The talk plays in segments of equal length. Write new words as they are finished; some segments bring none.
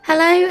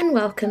Hello and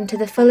welcome to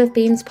the Full of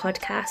Beans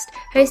podcast,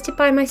 hosted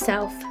by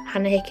myself,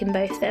 Hannah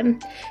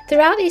Hickenbotham.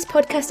 Throughout these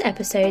podcast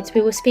episodes,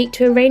 we will speak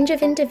to a range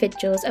of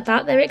individuals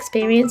about their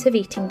experience of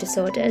eating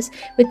disorders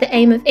with the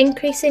aim of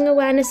increasing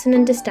awareness and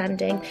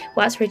understanding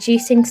whilst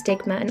reducing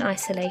stigma and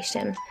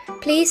isolation.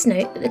 Please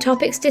note that the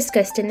topics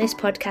discussed in this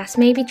podcast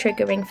may be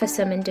triggering for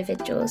some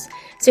individuals,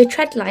 so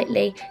tread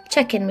lightly,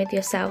 check in with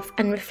yourself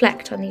and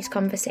reflect on these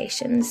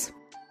conversations.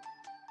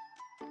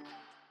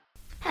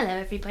 Hello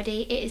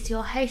everybody, it is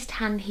your host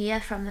Han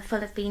here from the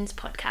Full of Beans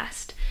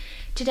podcast.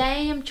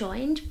 Today I'm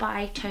joined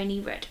by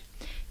Toni.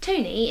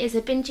 Toni is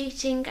a binge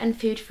eating and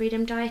food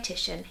freedom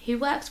dietitian who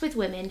works with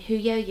women who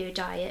yo-yo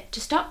diet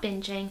to stop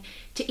binging,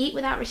 to eat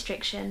without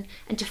restriction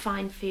and to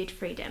find food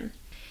freedom.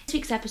 This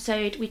week's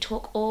episode we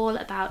talk all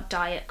about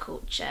diet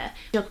culture.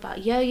 We talk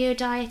about yo-yo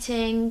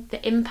dieting,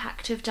 the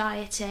impact of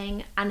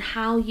dieting and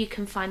how you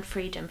can find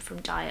freedom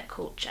from diet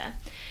culture.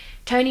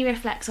 Toni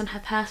reflects on her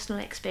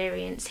personal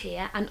experience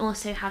here and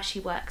also how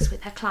she works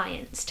with her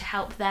clients to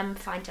help them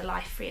find a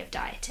life free of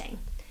dieting.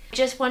 I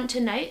just want to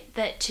note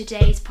that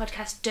today's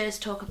podcast does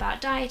talk about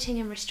dieting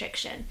and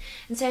restriction,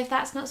 and so if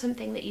that's not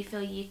something that you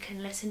feel you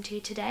can listen to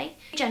today,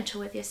 be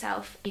gentle with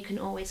yourself. You can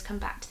always come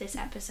back to this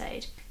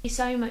episode. Thank you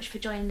so much for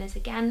joining us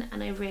again,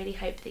 and I really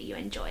hope that you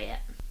enjoy it.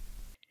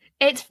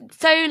 It's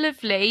so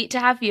lovely to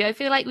have you. I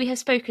feel like we have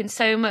spoken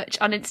so much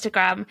on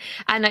Instagram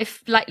and I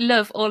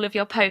love all of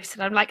your posts,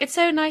 and I'm like, it's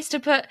so nice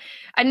to put,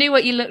 I knew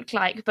what you looked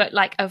like, but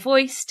like a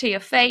voice to your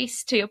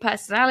face, to your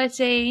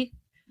personality.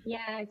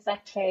 Yeah,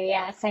 exactly.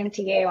 Yeah, same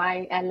to you.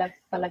 I love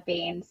Full of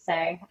Beans. So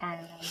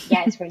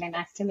yeah, it's really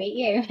nice to meet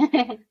you.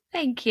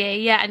 Thank you.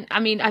 Yeah, and I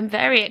mean, I'm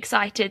very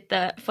excited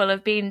that Full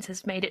of Beans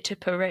has made it to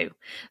Peru.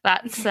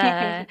 That's,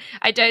 I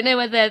don't know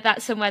whether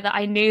that's somewhere that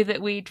I knew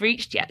that we'd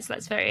reached yet, so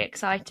that's very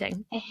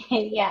exciting.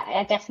 Yeah,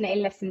 I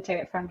definitely listened to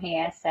it from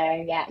here. So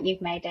yeah,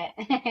 you've made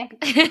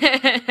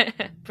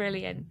it.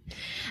 Brilliant.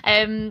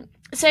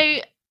 So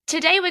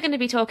today we're going to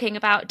be talking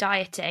about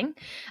dieting,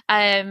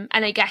 and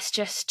I guess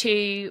just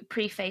to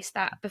preface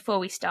that before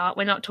we start,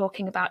 we're not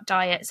talking about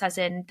diets as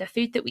in the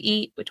food that we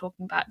eat, we're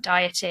talking about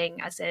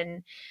dieting as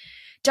in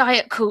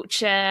diet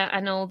culture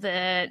and all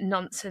the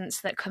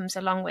nonsense that comes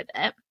along with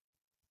it.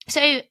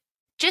 So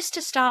just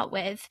to start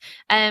with,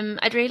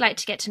 I'd really like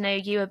to get to know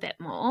you a bit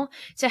more.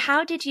 So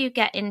how did you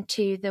get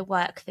into the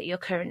work that you're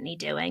currently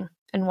doing,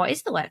 and what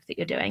is the work that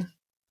you're doing?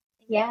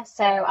 Yeah,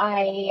 so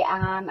I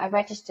am a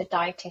registered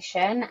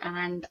dietitian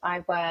and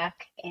I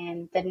work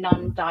in the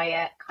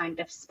non-diet kind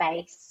of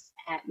space,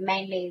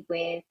 mainly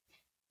with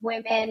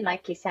women,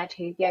 like you said,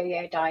 who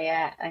yo-yo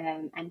diet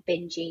and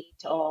binge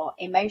eat or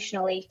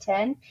emotional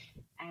eating.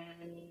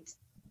 And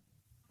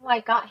how I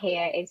got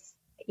here is,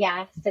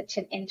 yeah, such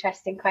an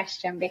interesting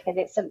question because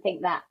it's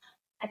something that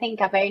I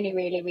think I've only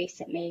really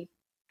recently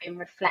been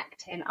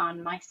reflecting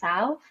on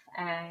myself.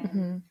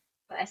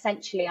 But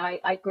essentially,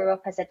 I grew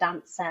up as a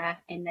dancer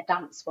in the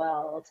dance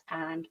world.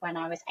 And when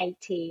I was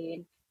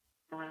 18,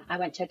 I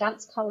went to a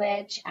dance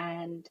college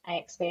and I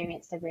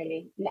experienced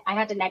I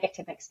had a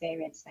negative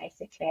experience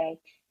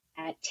basically.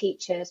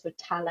 Teachers would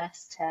tell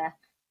us to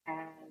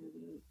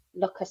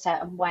look a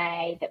certain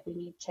way, that we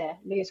need to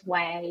lose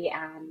weight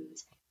and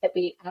that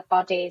our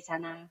bodies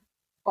and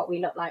what we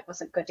look like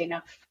wasn't good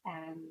enough.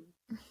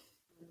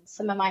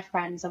 Some of my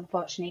friends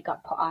unfortunately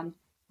got put on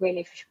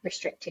really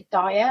restricted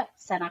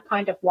diets, and I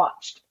kind of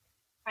watched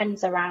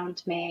friends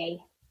around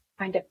me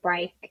kind of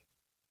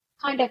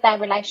their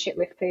relationship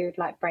with food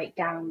break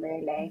down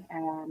really.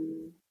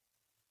 And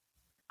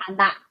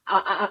that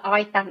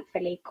I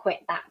thankfully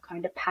quit that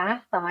kind of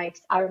path.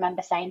 I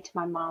remember saying to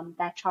my mum,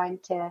 they're trying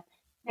to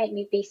make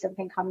me be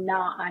something I'm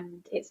not,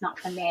 and it's not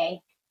for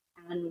me.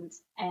 And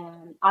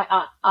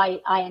I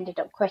ended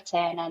up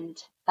quitting, and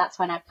that's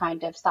when I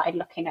kind of started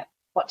looking at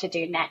what to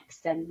do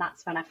next. And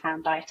that's when I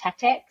found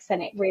dietetics,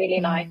 and it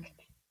really I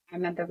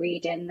remember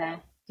reading the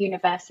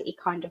university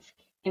kind of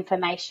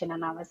information,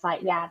 and I was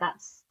like, yeah,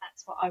 that's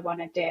what I want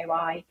to do.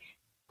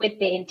 With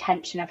the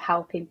intention of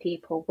helping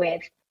people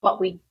with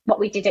what we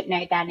didn't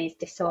know then is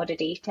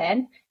disordered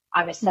eating.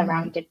 I was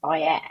surrounded by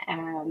it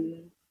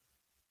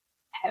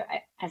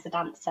as a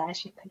dancer,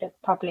 as you could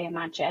have probably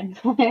imagined.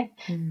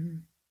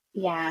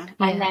 Yeah.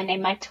 And then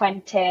in my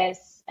 20s,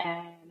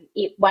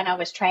 when I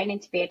was training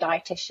to be a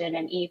dietitian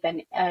and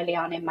even early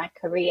on in my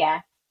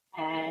career,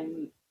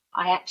 I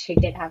actually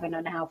did have an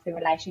unhealthy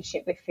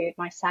relationship with food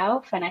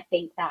myself. And I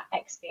think that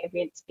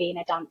experience being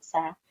a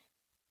dancer,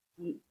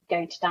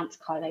 going to dance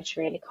college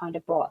really kind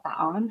of brought that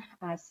on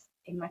as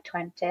in my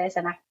 20s.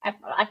 And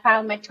I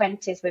found my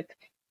 20s with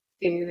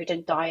food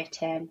and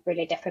dieting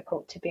really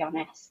difficult, to be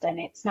honest. And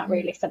it's not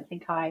really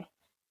something I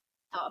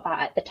thought about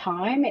at the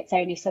time. It's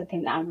only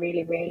something that I'm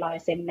really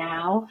realizing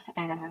now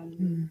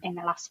in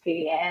the last few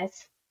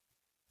years.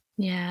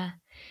 Yeah,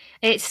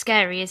 it's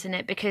scary, isn't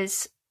it?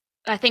 Because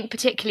I think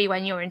particularly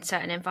when you're in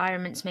certain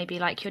environments, maybe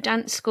like your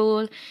dance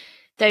school,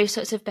 those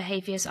sorts of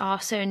behaviours are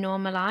so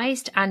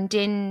normalised. And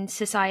in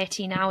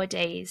society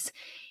nowadays,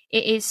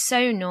 it is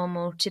so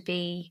normal to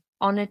be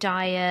on a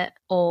diet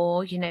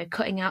or,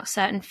 cutting out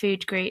certain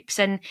food groups.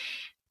 And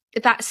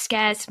that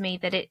scares me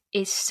that it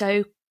is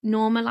so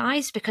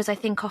normalized, because I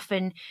think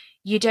often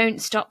you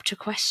don't stop to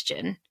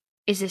question,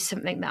 is this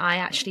something that I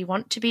actually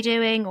want to be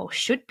doing or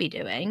should be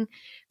doing?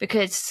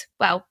 Because,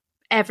 well,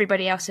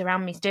 everybody else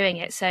around me is doing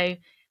it. So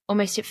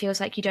almost it feels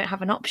like you don't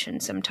have an option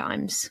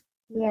sometimes.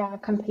 Yeah,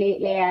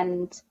 completely.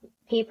 And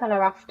people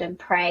are often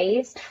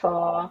praised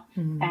for,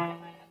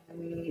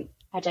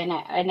 I don't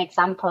know, an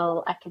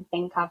example I can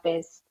think of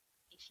is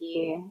if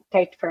you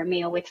go for a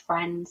meal with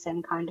friends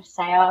and kind of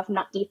say, oh, I've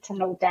not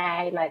eaten all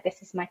day, like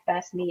this is my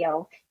first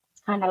meal.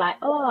 It's kind of like,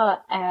 oh,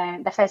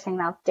 the first thing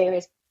they'll do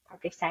is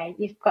probably say,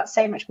 you've got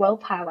so much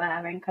willpower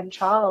and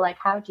control, like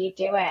how do you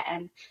do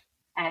it?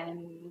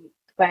 And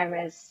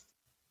whereas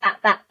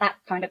that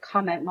kind of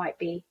comment might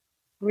be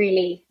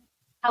really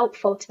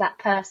helpful to that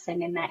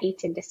person in their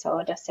eating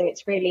disorder. So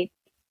it's really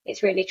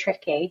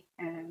tricky,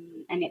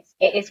 and it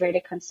is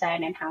really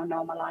concerning how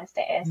normalized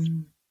it is.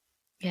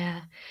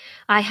 Yeah,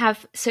 I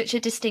have such a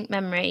distinct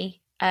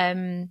memory.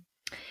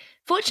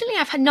 Fortunately,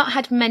 I've not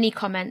had many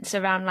comments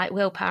around like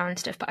willpower and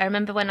stuff, but I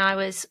remember when I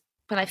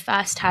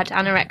first had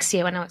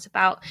anorexia when I was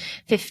about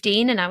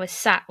 15, and I was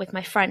sat with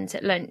my friends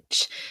at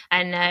lunch,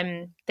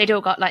 and they'd all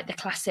got like the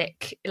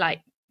classic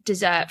like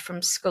dessert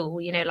from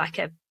school, you know, like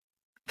a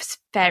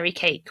fairy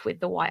cake with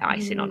the white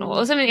icing on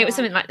or something. It was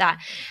something like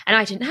that, and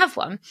I didn't have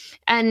one.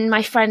 And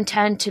my friend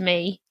turned to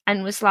me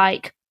and was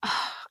like,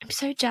 oh, I'm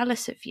so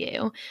jealous of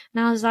you.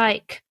 And I was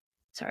like,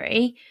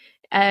 sorry.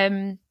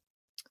 And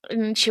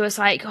she was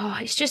like, oh,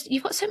 it's just,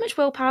 you've got so much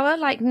willpower,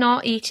 like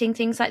not eating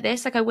things like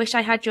this. Like, I wish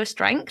I had your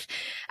strength.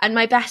 And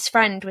my best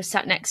friend was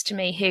sat next to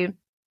me who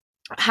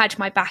had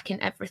my back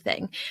in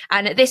everything.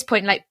 And at this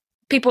point, like,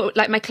 people,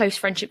 like my close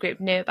friendship group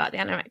knew about the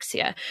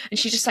anorexia, and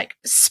she just like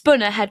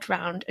spun her head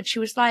round and she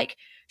was like,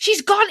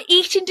 she's got an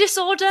eating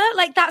disorder.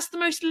 Like, that's the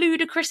most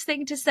ludicrous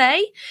thing to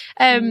say.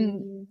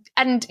 And,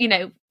 you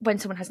know, when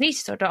someone has an eating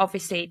disorder,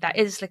 obviously that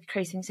is like a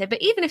crazy thing to say.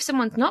 But even if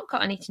someone's not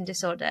got an eating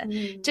disorder,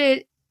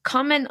 to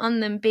comment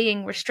on them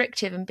being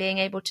restrictive and being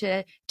able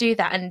to do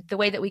that, and the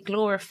way that we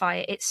glorify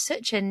it, it's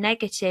such a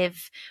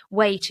negative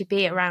way to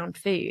be around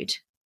food.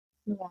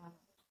 Yeah.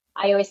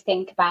 I always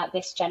think about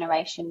this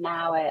generation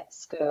now at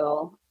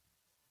school,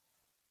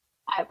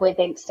 with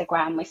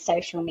Instagram, with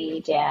social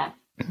media.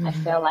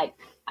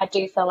 I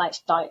do feel like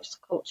diet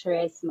culture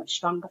is much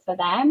stronger for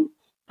them,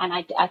 and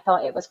I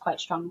thought it was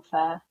quite strong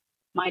for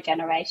my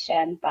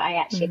generation, but I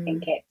actually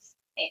think it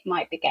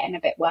might be getting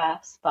a bit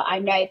worse. But I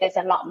know there's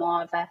a lot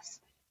more of us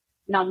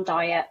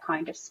non-diet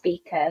kind of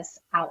speakers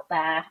out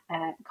there,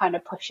 kind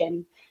of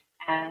pushing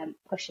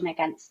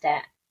against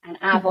it, and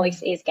our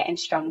voice is getting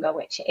stronger,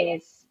 which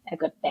is a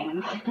good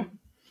thing.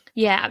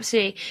 Yeah,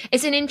 absolutely.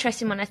 It's an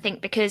interesting one, I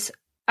think, because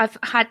I've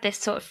had this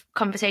sort of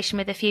conversation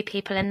with a few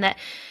people, in that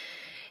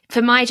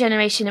for my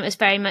generation, it was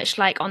very much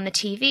like on the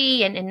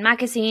TV and in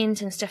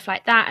magazines and stuff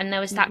like that. And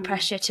there was that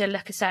pressure to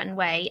look a certain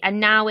way.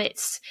 And now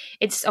it's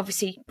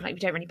obviously like we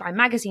don't really buy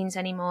magazines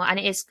anymore. And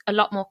it is a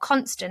lot more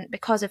constant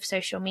because of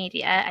social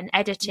media and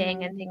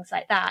editing and things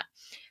like that.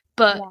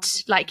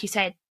 But like you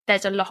said,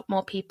 there's a lot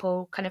more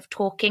people kind of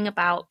talking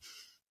about,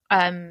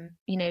 you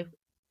know,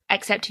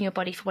 accepting your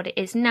body for what it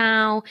is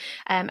now,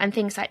 and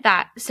things like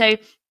that. So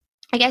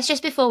I guess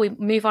just before we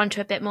move on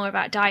to a bit more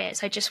about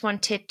diets, I just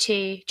wanted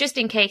to, just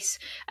in case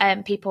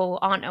people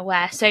aren't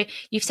aware, so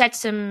you've said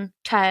some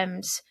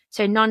terms.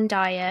 So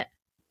non-diet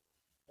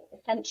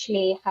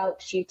essentially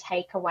helps you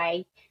take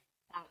away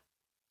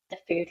the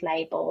food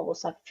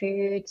labels of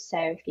food. So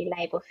if you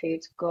label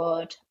foods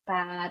good,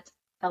 bad,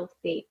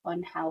 healthy,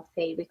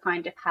 unhealthy, we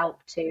kind of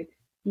help to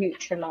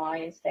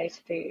neutralize those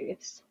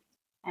foods.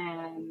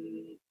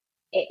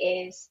 It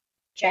is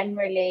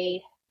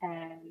generally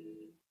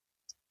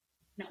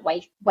not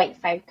weight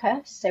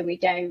focused, so we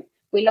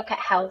look at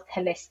health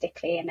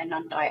holistically in a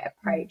non-diet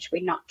approach.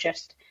 We're not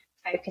just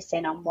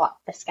focusing on what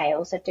the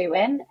scales are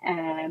doing.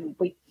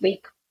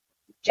 We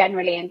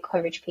generally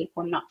encourage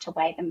people not to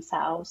weigh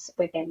themselves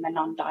within the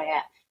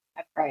non-diet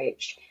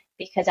approach,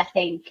 because I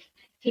think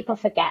people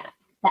forget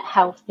that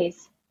health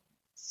is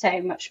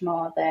so much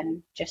more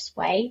than just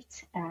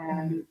weight.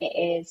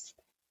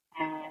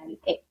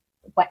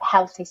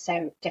 Health is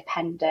so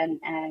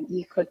dependent, and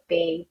you could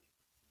be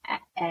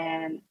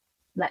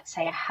let's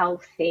say a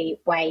healthy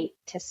weight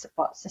to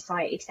what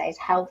society says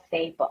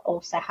healthy, but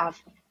also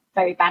have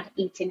very bad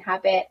eating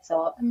habits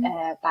or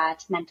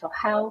bad mental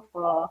health,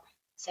 or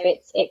so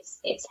it's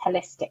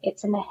holistic.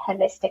 It's a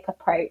holistic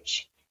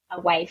approach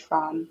away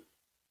from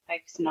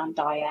focusing on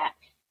diet.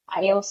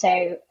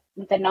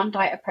 The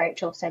non-diet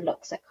approach also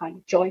looks at kind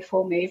of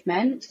joyful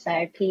movement.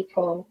 So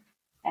people,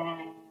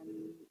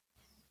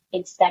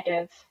 instead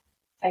of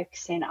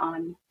focusing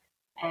on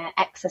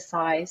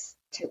exercise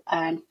to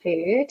earn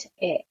food,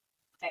 it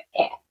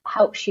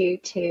helps you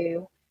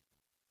to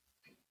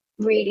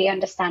really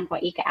understand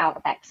what you get out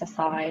of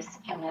exercise,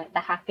 the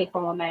happy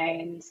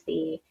hormones,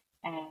 the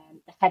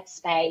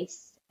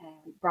headspace,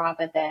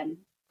 rather than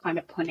kind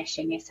of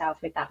punishing yourself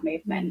with that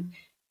movement.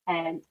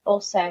 And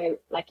also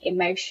like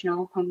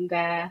emotional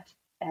hunger,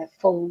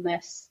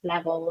 fullness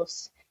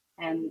levels,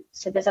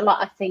 So there's a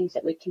lot of things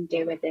that we can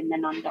do within the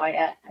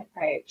non-diet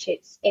approach.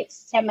 It's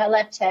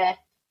similar to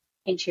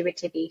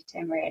intuitive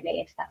eating,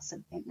 really, if that's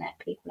something that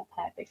people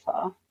have heard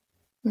before.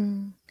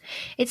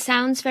 It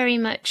sounds very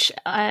much,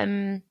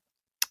 I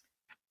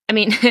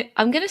mean,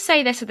 I'm going to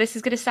say this, so this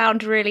is going to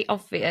sound really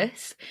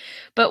obvious,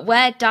 but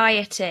where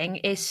dieting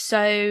is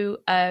so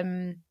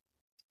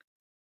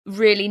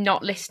really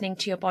not listening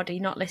to your body,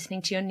 not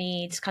listening to your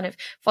needs, kind of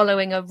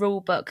following a rule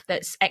book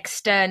that's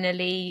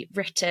externally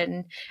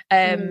written,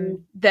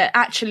 that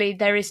actually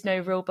there is no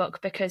rule book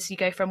because you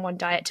go from one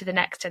diet to the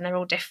next and they're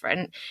all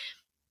different.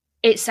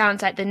 It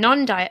sounds like the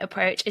non-diet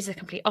approach is the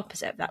complete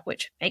opposite of that,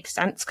 which makes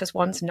sense because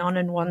one's non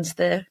and one's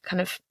the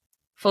kind of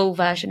full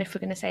version, if we're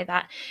going to say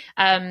that,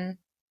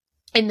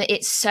 in that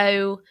it's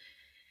so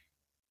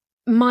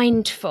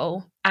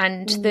mindful,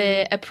 and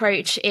the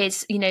approach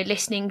is, you know,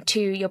 listening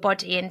to your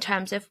body in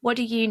terms of what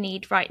do you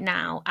need right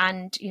now,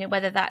 and, you know,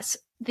 whether that's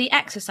the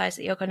exercise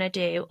that you're going to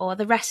do or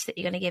the rest that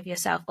you're going to give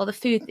yourself or the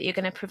food that you're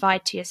going to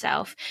provide to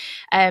yourself.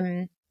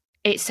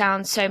 It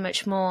sounds so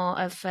much more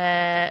of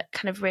kind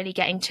of really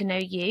getting to know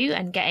you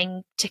and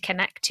getting to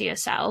connect to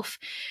yourself,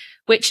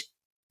 which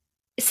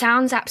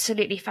sounds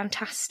absolutely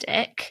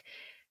fantastic.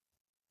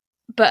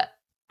 But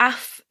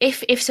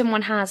if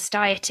someone has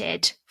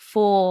dieted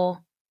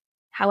for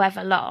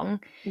however long,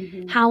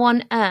 how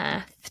on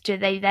earth do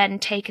they then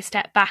take a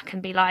step back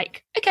and be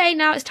like, okay,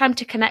 now it's time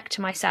to connect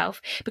to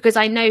myself? Because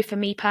I know for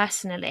me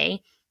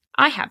personally,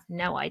 I have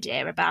no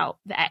idea about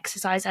the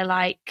exercise I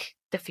like,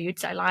 the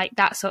foods I like,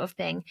 that sort of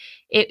thing.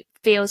 It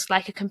feels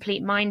like a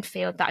complete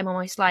minefield that I'm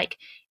almost like,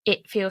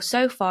 it feels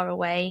so far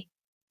away.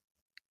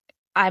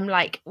 I'm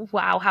like,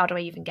 wow, how do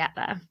I even get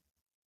there?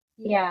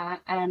 Yeah,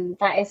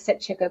 that is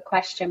such a good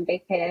question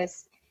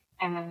because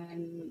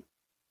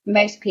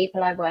most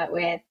people I work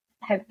with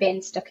have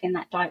been stuck in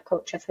that diet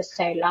culture for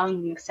so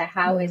long. So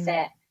how is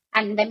it?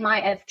 And they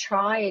might have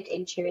tried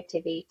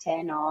intuitive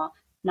eating or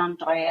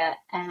non-diet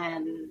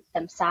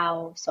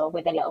themselves or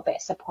with a little bit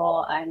of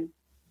support, and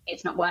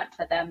it's not worked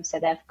for them. So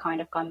they've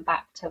kind of gone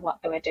back to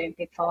what they were doing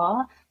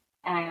before.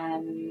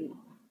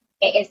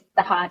 It is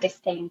the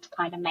hardest thing to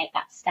kind of make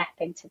that step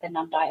into the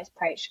non-diet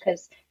approach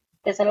because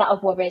there's a lot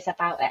of worries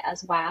about it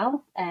as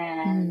well,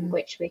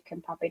 which we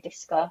can probably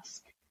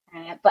discuss.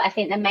 But I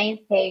think the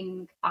main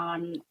thing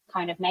on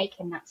kind of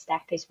making that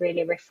step is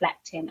really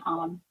reflecting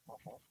on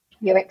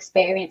your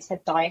experience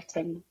of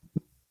dieting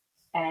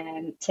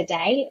to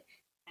date,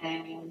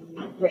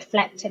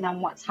 reflecting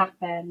on what's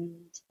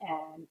happened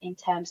in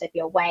terms of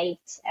your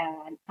weight,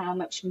 how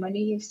much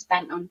money you've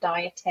spent on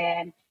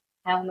dieting,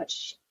 how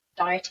much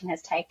dieting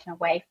has taken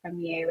away from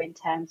you in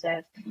terms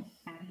of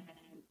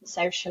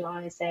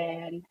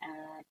socializing,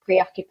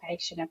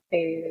 preoccupation of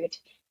food.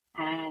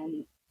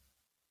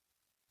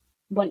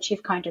 Once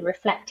you've kind of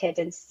reflected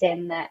and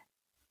seen that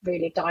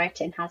really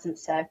dieting hasn't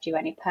served you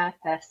any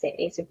purpose, it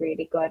is a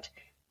really good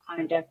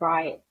kind of,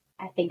 right,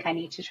 I think I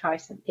need to try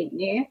something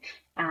new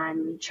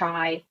and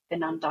try the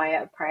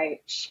non-diet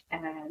approach.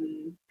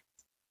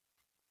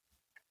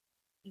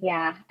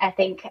 Yeah, I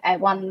think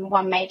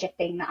one major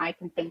thing that I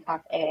can think of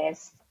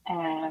is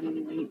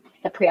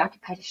the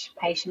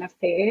preoccupation of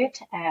food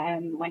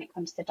when it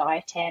comes to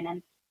dieting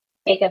and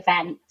big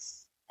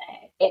events,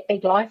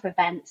 big life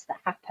events that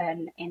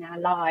happen in our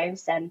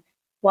lives. And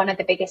one of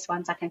the biggest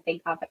ones I can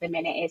think of at the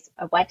minute is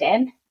a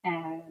wedding.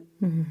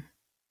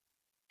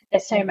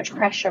 There's so much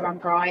pressure on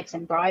brides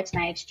and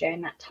bridesmaids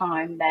during that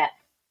time that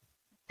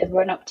the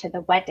run up to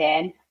the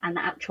wedding and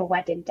the actual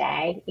wedding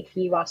day, if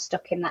you are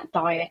stuck in that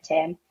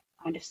dieting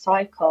kind of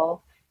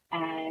cycle,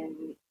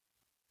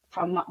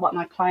 from what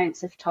my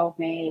clients have told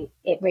me,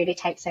 it really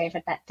takes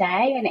over that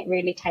day and it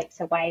really takes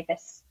away the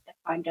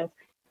kind of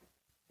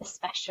the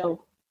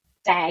special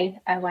day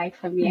away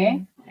from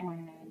you.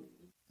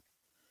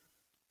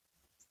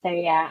 So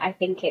yeah, I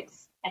think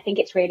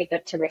it's really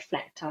good to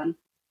reflect on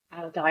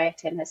how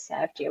dieting has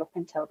served you up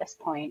until this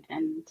point,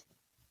 and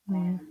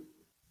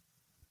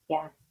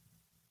yeah,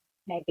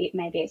 maybe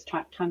it's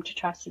time to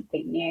try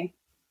something new.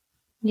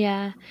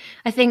 Yeah,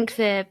 I think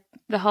the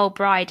whole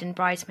bride and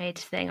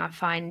bridesmaids thing I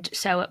find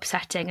so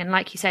upsetting, and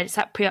like you said, it's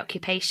that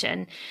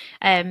preoccupation.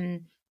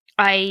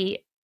 I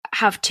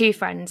have two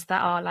friends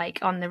that are like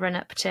on the run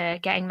up to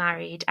getting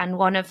married, and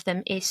one of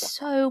them is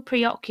so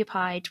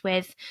preoccupied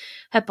with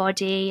her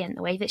body and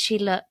the way that she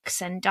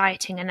looks and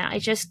dieting, and I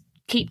just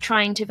keep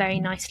trying to very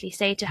nicely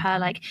say to her,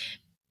 like,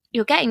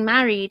 you're getting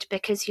married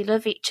because you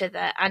love each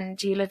other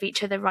and you love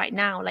each other right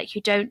now. Like,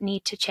 you don't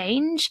need to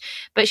change.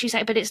 But she's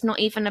like, but it's not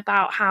even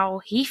about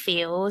how he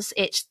feels.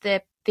 It's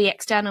the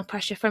external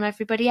pressure from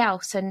everybody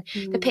else and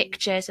the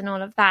pictures and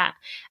all of that.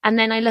 And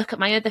then I look at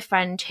my other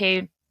friend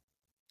who,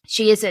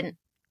 she isn't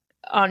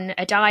on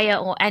a diet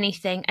or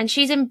anything, and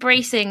she's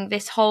embracing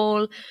this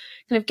whole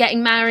kind of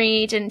getting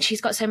married, and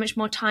she's got so much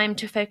more time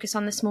to focus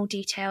on the small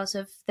details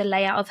of the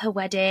layout of her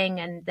wedding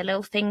and the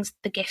little things,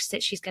 the gifts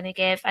that she's going to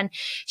give, and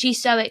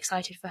she's so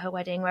excited for her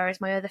wedding,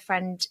 whereas my other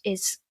friend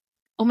is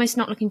almost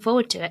not looking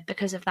forward to it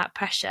because of that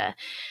pressure.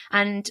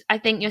 And I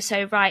think you're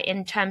so right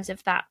in terms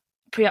of that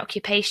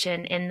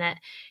preoccupation in that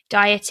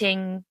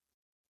dieting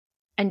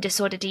and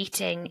disordered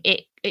eating,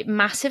 it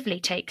massively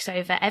takes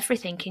over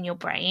everything in your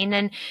brain,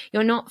 and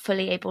you're not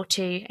fully able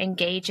to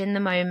engage in the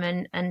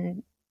moment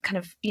and kind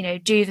of,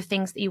 do the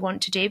things that you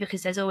want to do,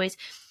 because there's always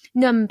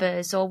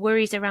numbers or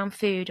worries around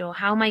food, or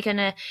how am I going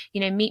to,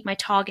 meet my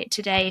target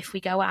today if we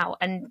go out,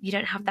 and you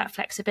don't have that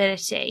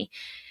flexibility.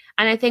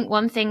 And I think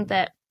one thing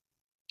that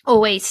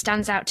always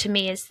stands out to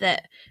me is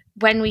that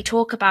when we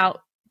talk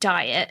about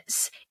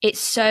diets, it's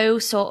so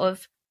sort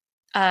of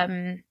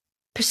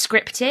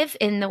prescriptive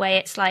in the way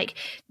it's like,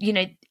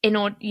 in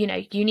order,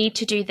 you need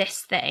to do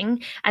this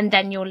thing and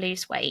then you'll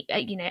lose weight,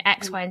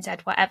 X, Y, and Z,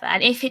 whatever.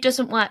 And if it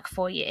doesn't work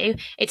for you,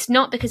 it's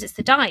not because it's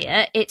the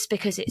diet, it's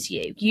because it's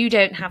you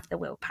don't have the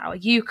willpower,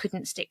 you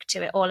couldn't stick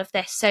to it, all of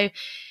this. So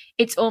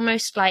it's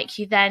almost like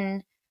you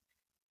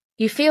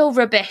feel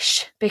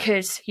rubbish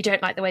because you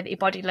don't like the way that your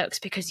body looks,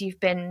 because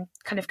you've been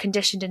kind of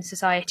conditioned in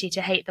society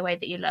to hate the way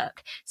that you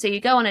look. So you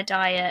go on a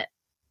diet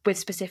with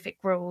specific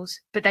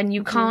rules, but then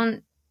you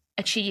can't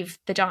achieve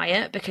the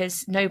diet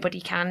because nobody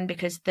can,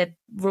 because the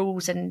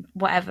rules and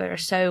whatever are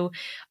so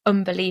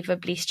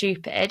unbelievably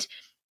stupid.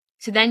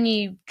 So then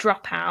you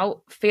drop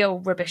out, feel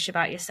rubbish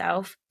about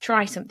yourself,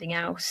 try something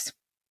else,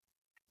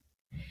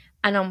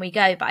 and on we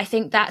go. But I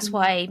think that's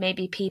why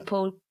maybe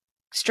people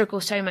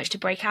struggle so much to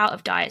break out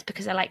of diets,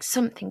 because they're like,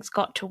 something's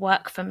got to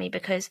work for me,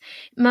 because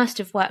it must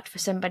have worked for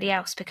somebody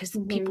else, because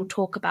people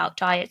talk about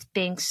diets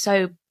being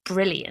so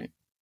brilliant.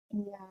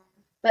 Yeah,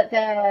 but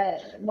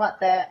what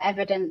the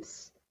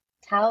evidence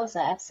tells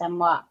us, and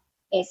what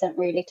isn't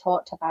really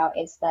talked about,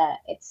 is that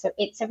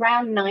it's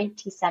around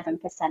 97%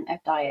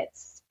 of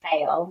diets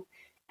fail.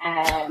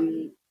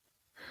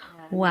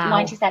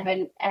 Wow.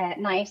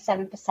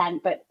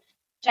 97%, but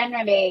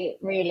generally,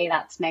 really,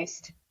 that's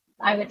most.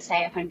 I would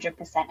say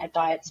 100% of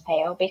diets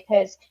fail,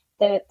 because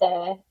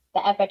the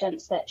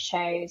evidence that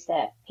shows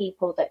that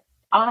people that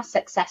are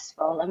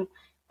successful, and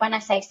when I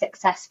say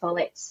successful,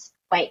 it's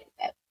they've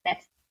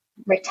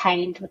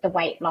retained with the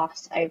weight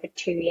loss over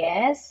 2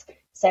 years.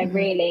 So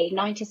really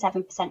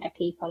 97% of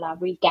people are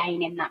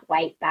regaining that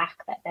weight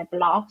back that they've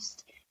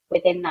lost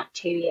within that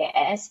 2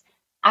 years.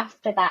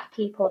 After that,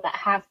 people that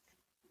have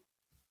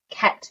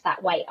kept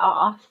that weight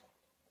off,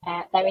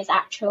 there is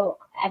actual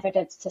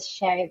evidence to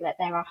show that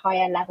there are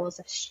higher levels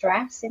of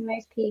stress in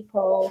those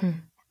people,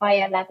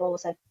 higher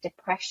levels of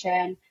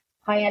depression,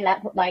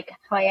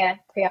 higher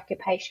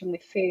preoccupation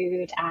with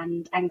food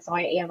and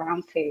anxiety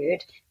around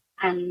food.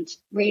 And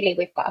really,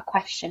 we've got to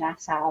question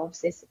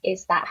ourselves,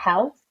 is that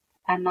health?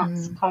 And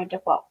that's kind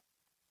of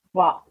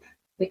what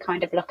we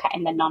kind of look at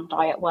in the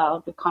non-diet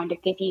world. We kind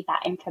of give you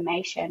that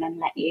information and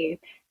let you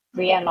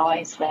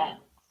realise that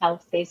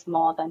health is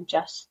more than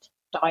just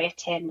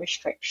dieting,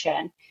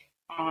 restriction.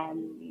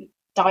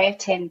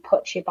 Dieting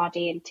puts your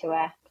body into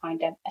a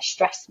kind of a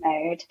stress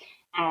mode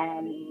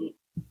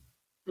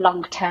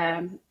long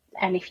term.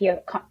 And if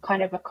you're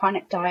kind of a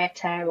chronic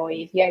dieter, or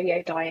you've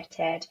yo-yo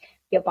dieted,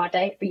 your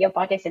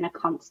body's in a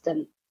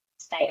constant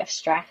state of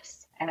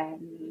stress.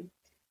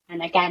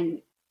 And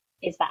again,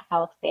 is that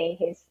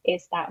healthy?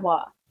 Is that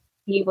what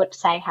you would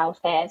say health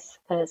is?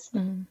 Because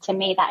to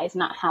me, that is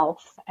not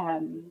health.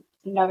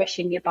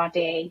 Nourishing your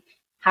body,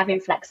 having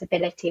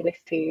flexibility with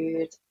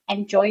food,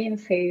 enjoying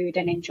food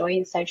and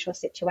enjoying social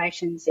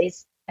situations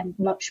is a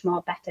much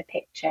more better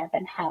picture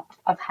than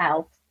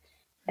health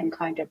than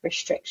kind of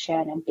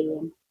restriction and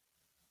being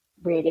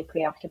really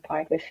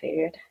preoccupied with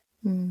food.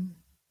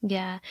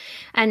 Yeah.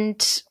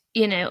 And,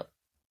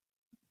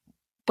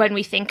 when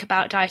we think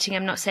about dieting,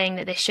 I'm not saying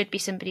that this should be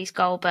somebody's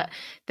goal, but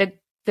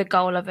the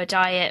goal of a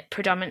diet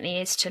predominantly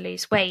is to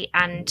lose weight,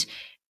 and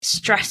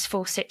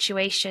stressful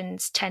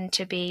situations tend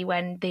to be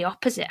when the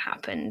opposite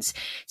happens.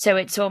 So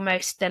it's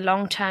almost the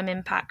long-term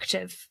impact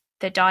of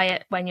the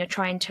diet when you're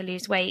trying to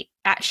lose weight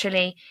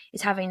actually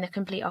is having the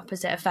complete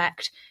opposite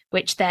effect,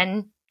 which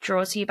then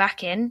draws you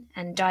back in,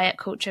 and diet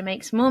culture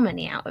makes more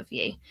money out of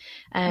you.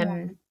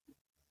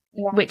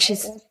 Which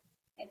is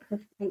it's a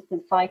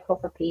constant cycle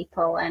for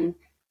people, and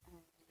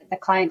the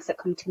clients that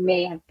come to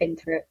me have been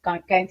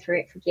going through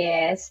it for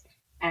years,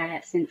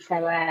 since they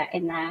were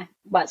in their,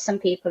 some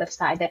people have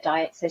started their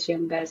diets as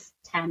young as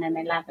 10 and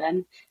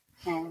 11,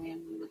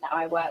 that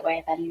I work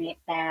with, and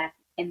they're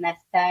in their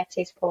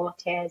 30s,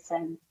 40s,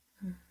 and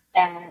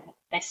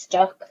they're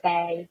stuck.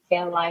 They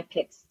feel like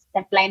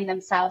they've blamed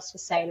themselves for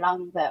so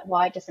long that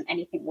why doesn't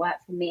anything work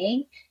for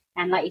me?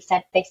 And like you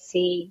said, they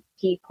see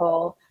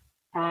people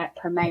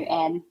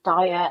promoting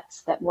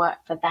diets that work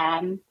for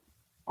them,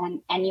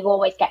 and you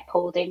always get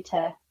pulled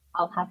into,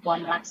 I'll have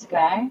one last go,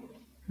 I'll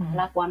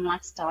have one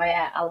last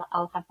diet,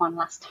 I'll have one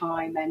last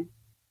time, and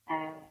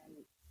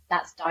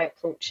that's diet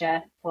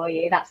culture for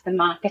you. That's the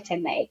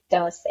marketing that it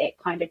does. It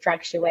kind of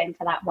drags you in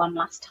for that one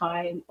last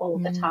time all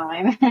the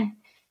time.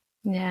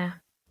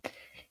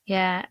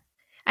 Yeah.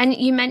 And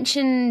you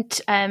mentioned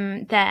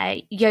there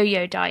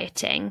yo-yo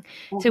dieting.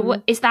 So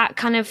what is that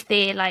kind of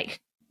the, like,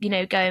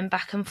 going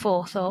back and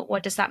forth, or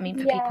what does that mean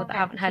for people that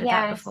haven't heard of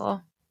that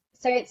before?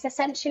 So it's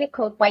essentially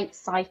called weight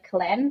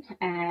cycling,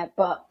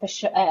 but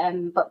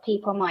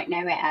people might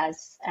know it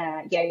as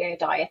yo-yo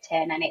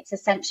dieting, and it's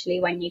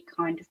essentially when you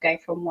kind of go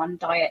from one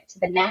diet to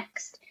the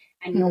next,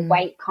 and your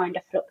weight kind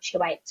of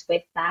fluctuates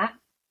with that.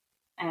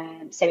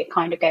 So it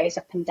kind of goes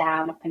up and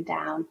down, up and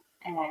down.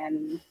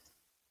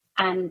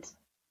 And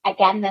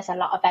again, there's a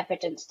lot of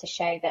evidence to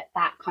show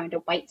that kind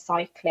of weight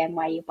cycling,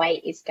 where your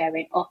weight is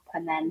going up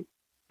and then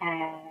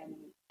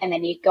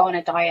you go on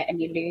a diet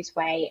and you lose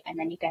weight, and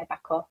then you go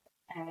back up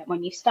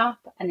when you stop,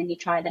 and then you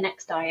try the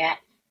next diet.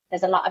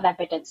 There's a lot of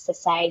evidence to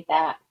say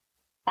that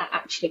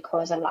actually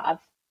causes a lot of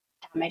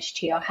damage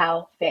to your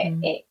health.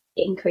 It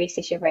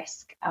increases your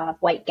risk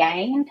of weight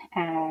gain.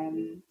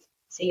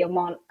 So you're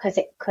more,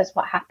 because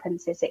what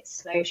happens is it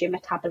slows your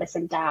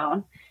metabolism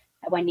down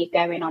when you're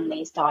going on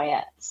these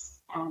diets,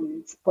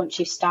 and once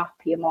you stop,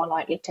 you're more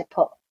likely to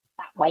put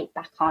that weight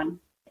back on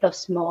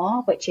plus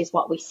more, which is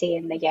what we see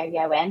in the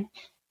yo-yoing.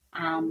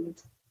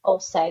 And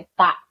also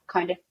that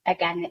kind of,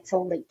 again, it's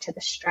all linked to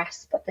the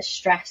stress, but the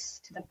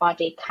stress to the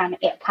body can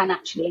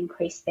actually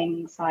increase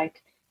things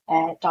like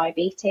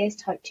diabetes,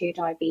 type 2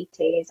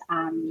 diabetes,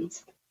 and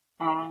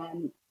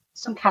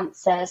some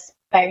cancers,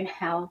 bone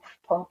health,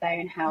 poor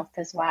bone health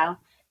as well.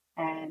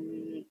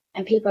 And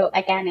people,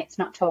 again, it's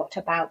not talked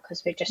about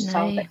because we're just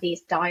told that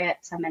these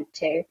diets are meant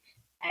to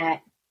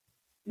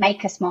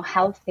make us more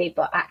healthy,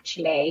 but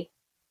actually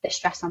the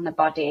stress on the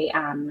body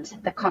and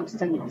the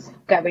constant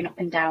going up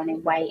and down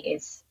in weight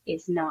is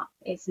not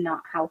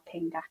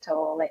helping at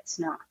all. It's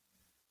not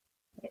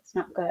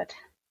good.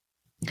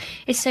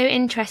 It's so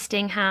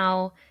interesting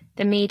how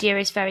the media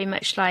is very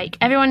much like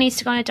everyone needs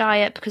to go on a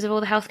diet because of all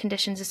the health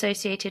conditions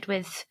associated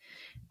with,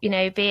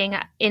 being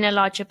in a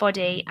larger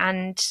body,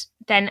 and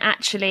then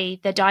actually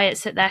the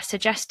diets that they're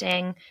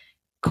suggesting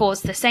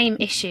cause the same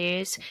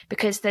issues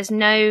because there's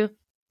no,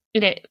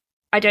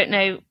 I don't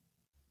know.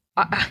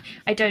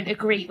 I don't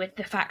agree with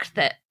the fact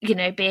that,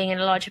 being in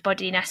a larger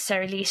body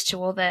necessarily leads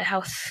to all the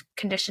health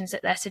conditions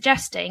that they're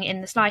suggesting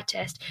in the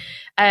slightest.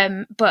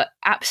 But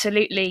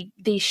absolutely,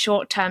 these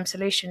short-term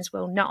solutions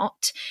will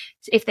not.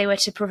 If they were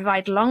to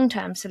provide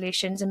long-term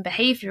solutions and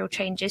behavioural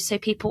changes so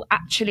people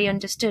actually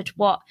understood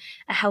what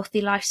a healthy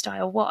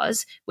lifestyle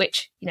was,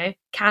 which,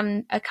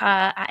 can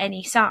occur at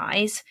any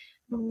size,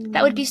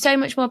 that would be so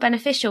much more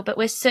beneficial. But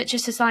we're such a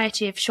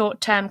society of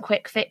short-term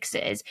quick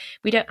fixes.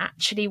 We don't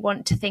actually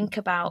want to think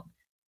about,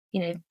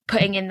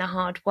 putting in the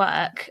hard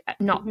work.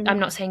 I'm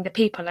not saying the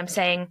people, I'm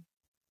saying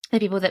the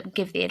people that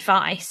give the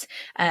advice,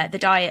 the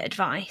diet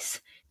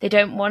advice. They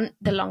don't want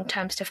the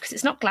long-term stuff because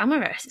it's not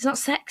glamorous. It's not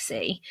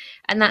sexy.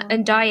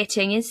 And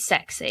dieting is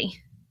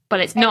sexy. Well,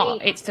 it's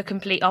not. It's the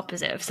complete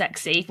opposite of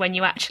sexy when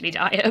you actually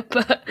diet.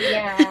 But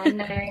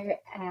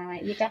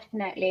you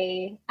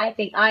definitely. I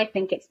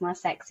think it's more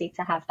sexy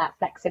to have that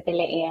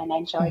flexibility and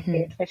enjoy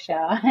food for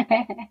sure.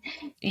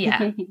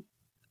 Yeah,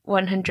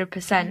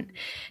 100%.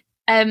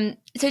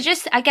 So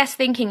just, I guess,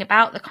 thinking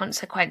about the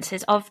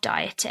consequences of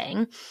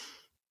dieting,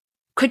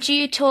 could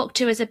you talk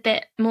to us a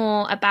bit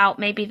more about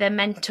maybe the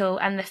mental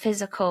and the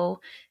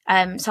physical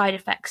side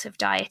effects of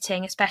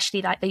dieting,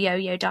 especially like the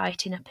yo-yo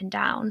dieting up and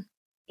down?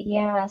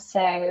 Yeah,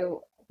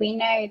 so we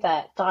know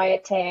that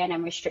dieting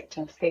and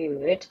restricting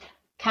food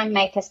can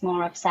make us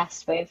more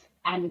obsessed with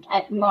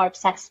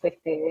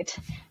food,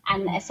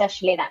 and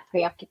especially that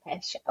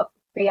preoccupation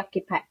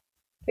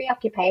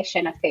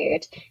of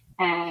food.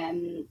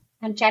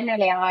 And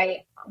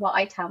generally, what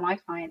I tell my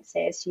clients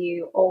is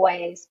you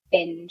always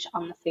binge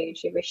on the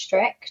foods you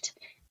restrict,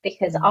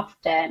 because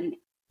often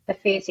the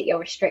foods that you're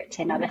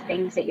restricting are the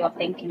things that you're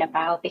thinking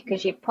about,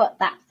 because you put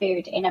that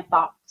food in a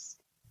box.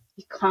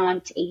 You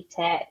can't eat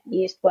it.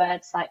 Use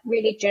words like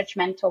really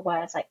judgmental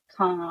words like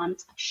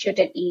can't,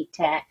 shouldn't eat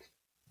it.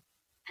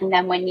 And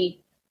then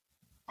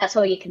that's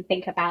all you can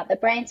think about. The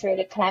brain's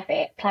really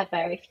clever.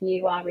 If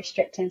you are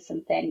restricting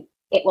something,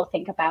 it will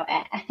think about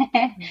it.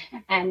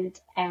 And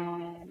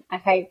I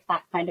hope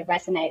that kind of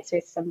resonates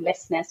with some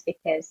listeners,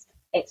 because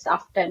it's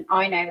often,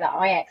 I know that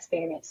I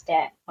experienced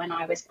it when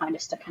I was kind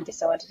of stuck in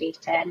disordered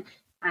eating,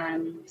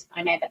 and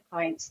I know that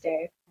clients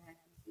do.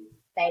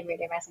 They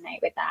really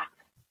resonate with that.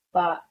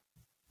 But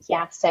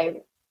yeah,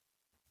 so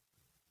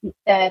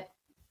the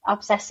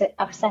obsession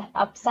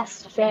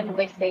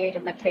with food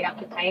and the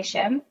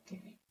preoccupation.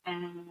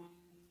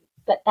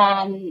 But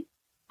then,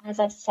 as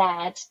I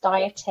said,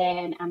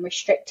 dieting and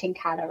restricting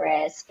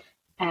calories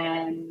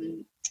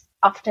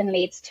often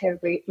leads to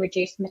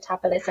reduced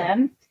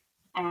metabolism.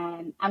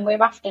 And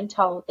we're often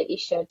told that you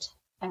should,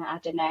 I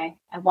don't know,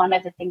 one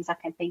of the things I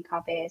can think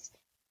of is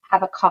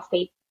have a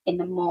coffee in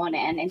the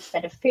morning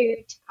instead of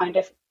food to kind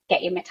of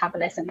get your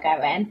metabolism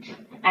going.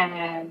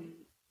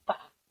 But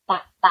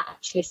that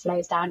actually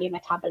slows down your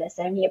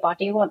metabolism. Your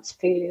body wants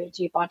food,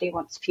 your body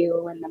wants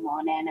fuel in the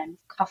morning, and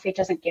coffee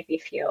doesn't give you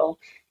fuel.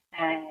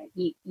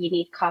 You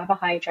need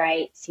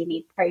carbohydrates, you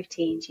need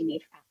proteins, you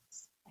need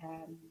fats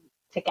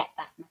to get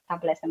that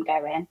metabolism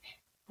going.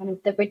 And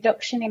the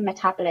reduction in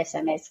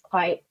metabolism is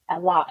quite a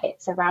lot.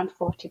 It's around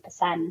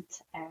 40%,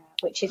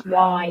 which is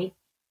why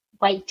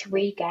weight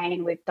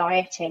regain with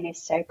dieting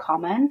is so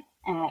common.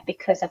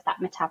 because of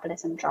that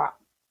metabolism drop.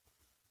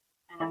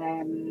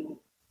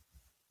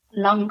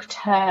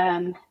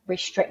 Long-term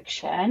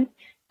restriction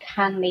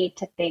can lead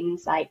to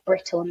things like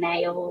brittle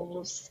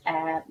nails,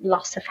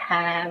 loss of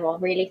hair or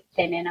really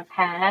thinning of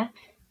hair.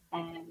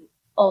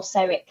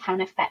 Also, it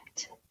can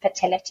affect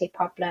fertility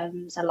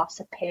problems, a loss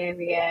of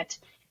period.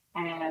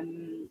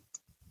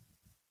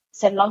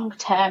 So long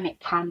term, it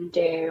can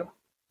do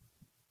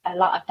a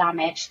lot of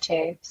damage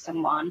to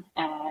someone.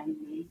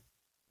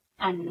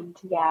 And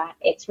yeah,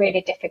 it's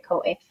really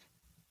difficult if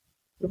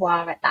you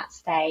are at that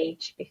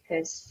stage,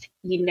 because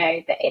you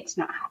know that it's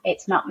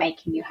not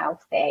making you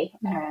healthy,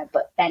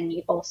 but then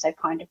you also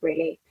kind of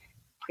really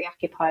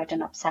preoccupied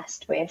and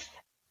obsessed with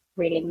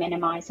really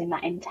minimizing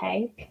that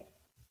intake.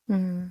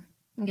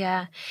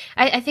 Yeah,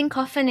 I think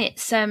often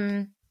it's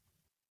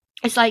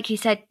like you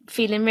said,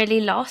 feeling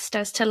really lost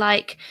as to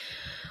like,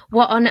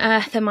 what on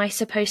earth am I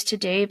supposed to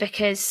do?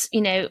 Because,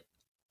 you know,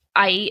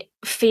 I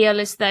feel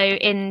as though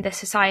in the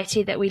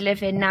society that we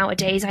live in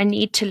nowadays, I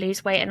need to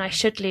lose weight and I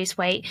should lose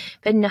weight,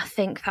 but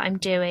nothing that I'm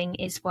doing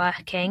is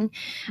working.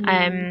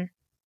 And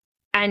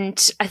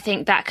I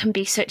think that can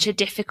be such a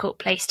difficult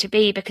place to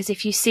be, because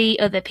if you see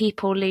other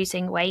people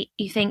losing weight,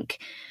 you think,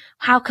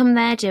 how come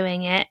they're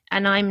doing it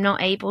and I'm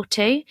not able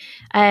to?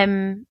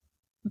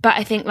 But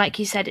I think, like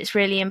you said, it's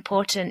really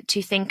important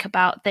to think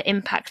about the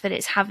impact that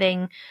it's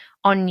having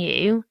on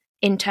you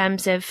in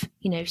terms of,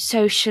 you know,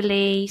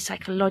 socially,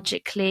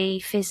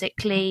 psychologically,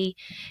 physically,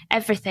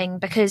 everything,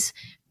 because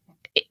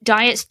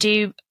diets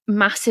do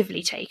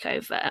massively take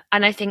over.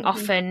 And I think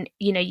often,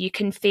 you know, you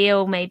can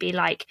feel maybe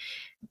like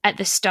at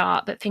the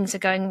start that things are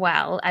going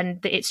well and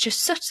that it's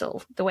just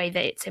subtle the way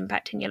that it's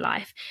impacting your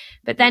life.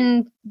 But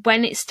then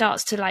when it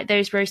starts to, like,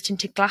 those rose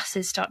tinted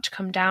glasses start to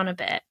come down a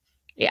bit,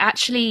 it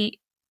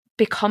actually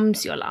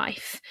becomes your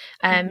life.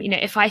 You know,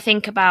 if I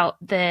think about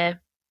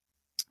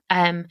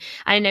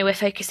I know we're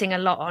focusing a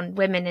lot on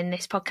women in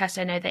this podcast.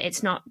 I know that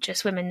it's not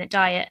just women that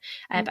diet.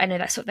 I know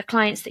that's sort of the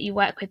clients that you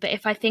work with. But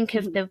if I think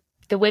of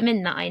the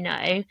women that I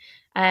know,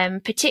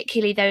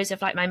 particularly those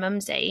of like my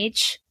mum's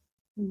age,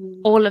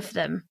 all of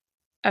them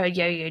are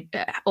yo-yo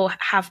or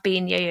have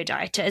been yo-yo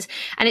dieters.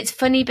 And it's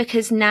funny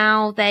because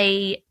now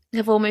they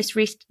have almost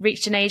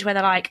reached an age where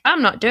they're like,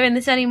 I'm not doing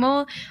this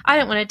anymore. I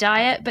don't want to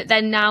diet. But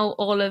then now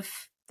all of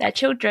their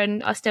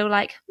children are still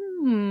like,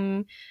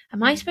 am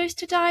I supposed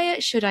to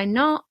diet? Should I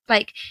not?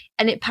 Like,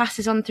 and it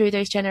passes on through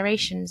those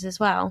generations as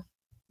well.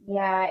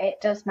 Yeah,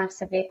 it does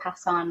massively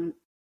pass on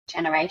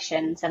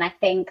generations. And I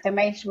think the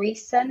most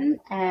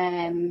recent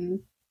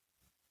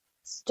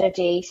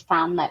studies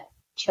found that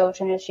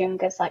children as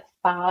young as like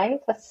 5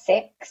 or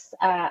 6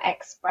 are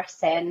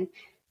expressing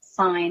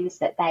signs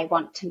that they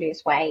want to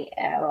lose weight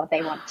or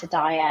they want to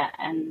diet,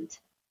 and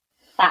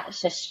that's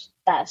just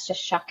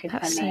shocking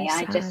for me.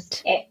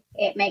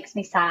 It makes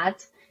me sad.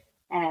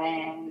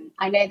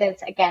 I know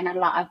there's again a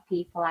lot of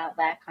people out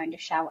there kind of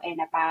shouting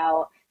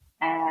about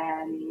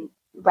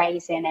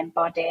raising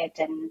embodied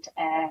and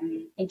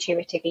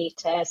intuitive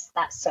eaters,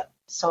 that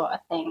sort of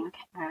thing,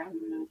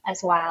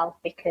 as well,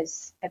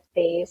 because of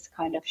these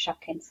kind of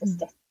shocking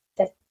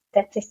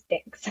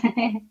statistics.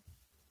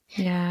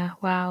 Yeah,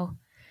 wow.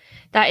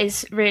 That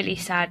is really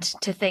sad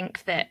to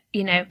think that,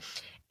 you know,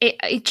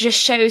 it just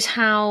shows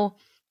how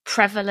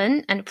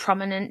prevalent and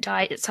prominent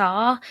diets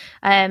are,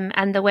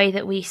 and the way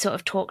that we sort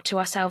of talk to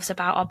ourselves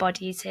about our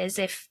bodies is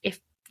if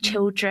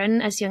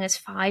children as young as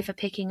 5 are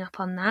picking up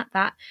on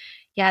that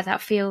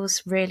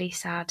feels really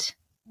sad.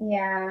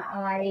 Yeah,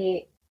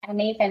 and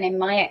even in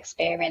my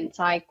experience,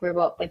 I grew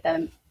up with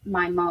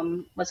my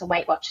mum was a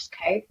Weight Watchers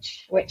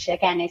coach, which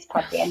again is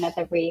probably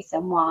another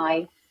reason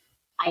why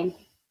I'm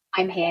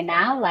here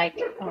now. Like,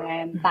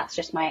 that's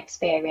just my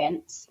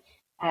experience.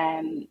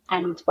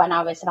 And when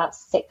I was about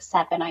 6,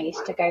 7, I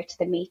used to go to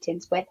the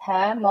meetings with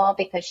her more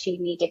because she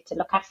needed to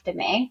look after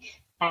me.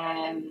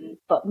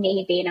 But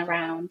me being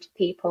around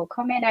people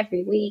coming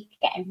every week,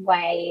 getting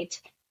weighed,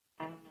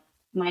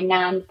 my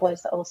nan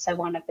was also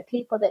one of the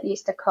people that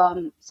used to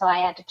come. So I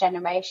had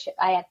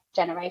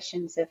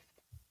generations of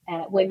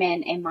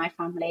women in my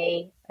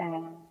family,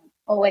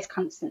 always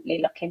constantly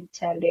looking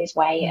to lose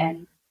weight.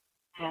 And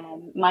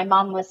my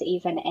mum was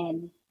even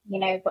in, you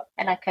know,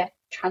 like a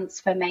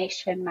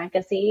transformation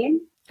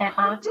magazine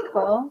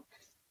article,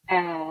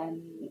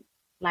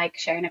 like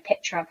showing a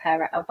picture of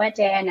her at a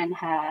wedding and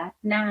her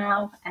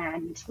now,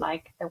 and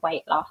like the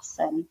weight loss.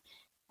 And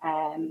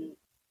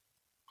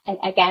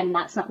again,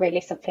 that's not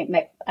really something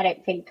that I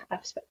don't think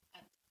I've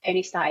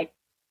only started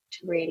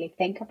to really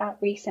think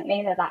about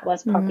recently, that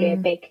was probably a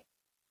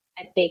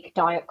big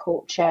diet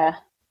culture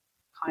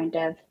kind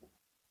of,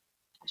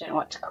 I don't know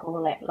what to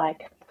call it,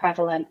 like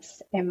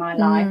prevalence in my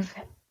life.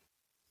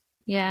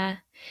 Yeah,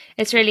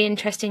 it's really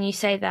interesting you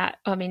say that.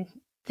 I mean,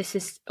 this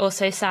is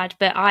also sad,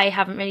 but I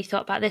haven't really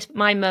thought about this.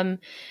 My mum,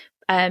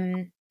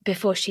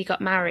 before she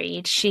got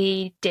married,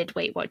 she did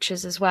Weight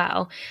Watchers as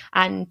well.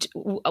 And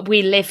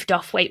we lived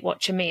off Weight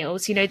Watcher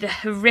meals, you know, the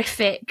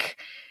horrific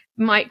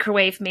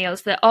microwave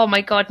meals that, oh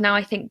my God, now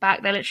I think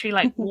back, they're literally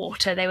like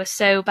water. They were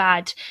so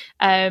bad.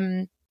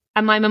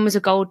 and my mum was a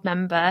gold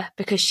member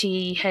because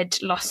she had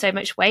lost so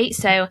much weight.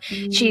 So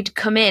she'd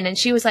come in and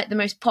she was like the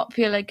most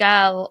popular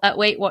girl at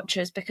Weight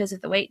Watchers because of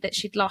the weight that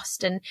she'd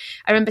lost. And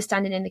I remember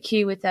standing in the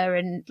queue with her,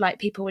 and like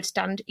people would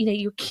stand, you know,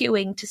 you were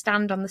queuing to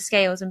stand on the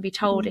scales and be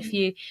told if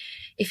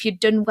you'd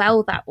done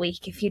well that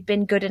week, if you'd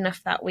been good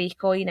enough that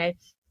week, or, you know,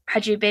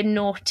 had you been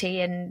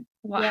naughty and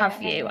what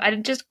have you,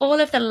 and just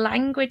all of the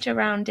language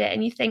around it.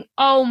 And you think,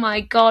 oh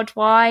my God,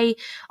 why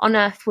on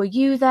earth were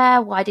you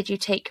there? Why did you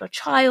take your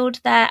child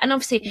there? And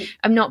obviously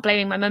I'm not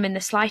blaming my mum in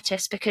the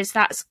slightest, because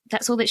that's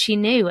all that she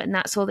knew, and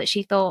that's all that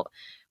she thought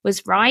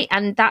was right.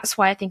 And that's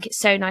why I think it's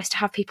so nice to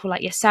have people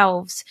like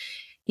yourselves,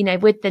 you know,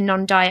 with the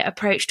non-diet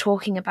approach,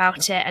 talking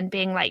about it and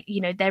being like,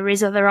 you know, there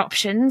is other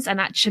options, and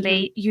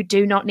actually you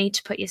do not need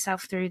to put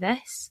yourself through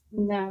this.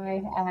 No,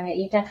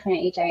 you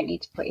definitely don't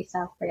need to put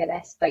yourself through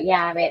this. But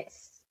yeah,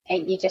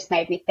 you just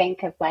made me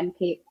think of when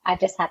people, I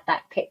just had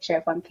that picture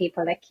of when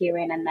people are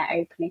queuing and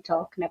they're openly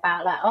talking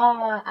about like,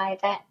 oh, I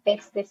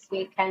ate this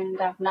weekend,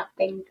 I've not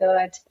been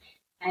good.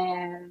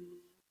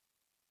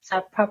 So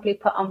I've probably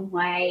put on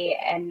weight,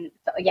 and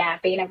yeah,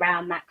 being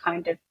around that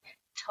kind of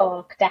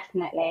talk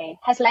definitely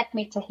has led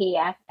me to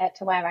here,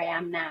 to where I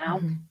am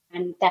now,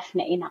 and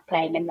definitely not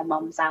blaming the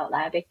mums out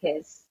there,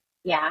 because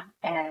yeah,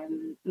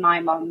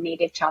 my mum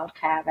needed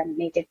childcare and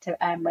needed to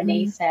earn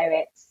money, so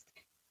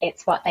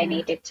it's what they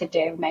needed to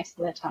do most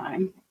of the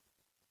time.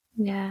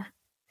 Yeah,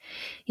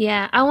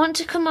 I want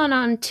to come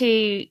on to,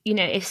 you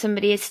know, if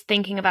somebody is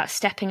thinking about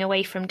stepping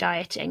away from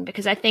dieting,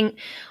 because I think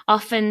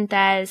often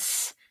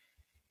there's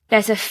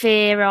a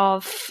fear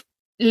of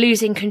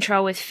losing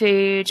control with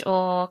food,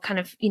 or kind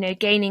of, you know,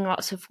 gaining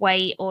lots of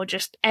weight, or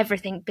just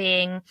everything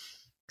being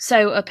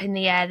so up in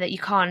the air that you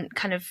can't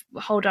kind of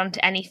hold on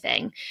to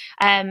anything.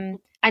 And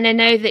I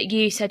know that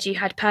you said you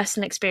had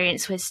personal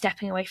experience with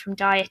stepping away from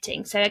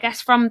dieting. So I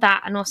guess from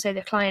that, and also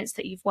the clients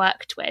that you've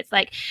worked with,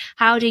 like,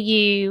 how do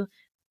you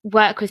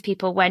work with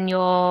people when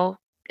you're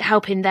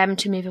helping them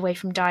to move away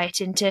from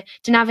dieting, to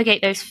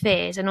navigate those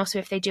fears, and also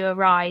if they do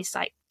arise,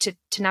 like to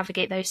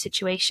navigate those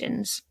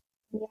situations?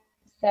 Yeah.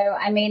 So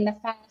I mean, the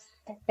first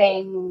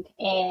thing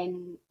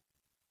in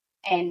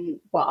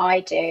what I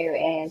do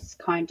is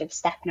kind of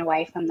stepping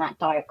away from that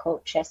diet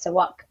culture. So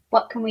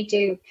what can we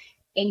do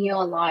in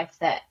your life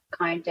that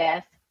kind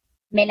of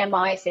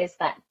minimizes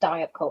that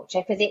diet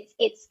culture? Because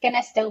it's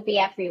gonna still be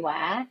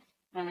everywhere,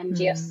 and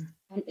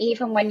and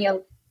even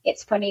when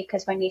it's funny,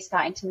 because when you're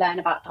starting to learn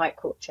about diet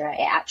culture,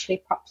 it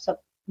actually props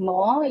up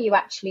more. You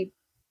actually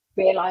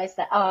realize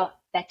that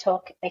they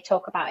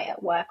talk about it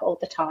at work all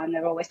the time.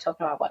 They're always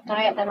talking about what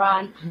diet they're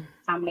on,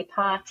 family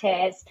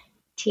parties,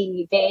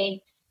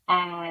 TV,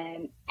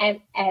 and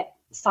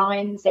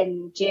signs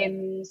in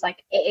gyms.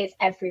 Like, it is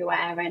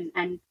everywhere,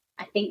 and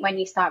I think when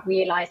you start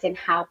realizing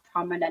how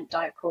prominent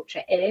diet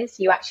culture is,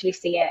 you actually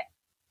see it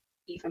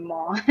even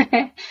more,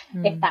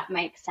 if that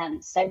makes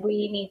sense. So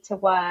we need to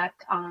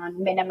work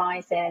on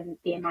minimizing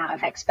the amount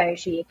of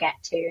exposure you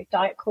get to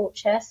diet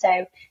culture.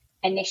 So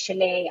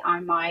initially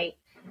I might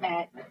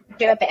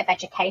do a bit of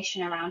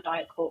education around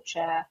diet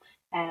culture,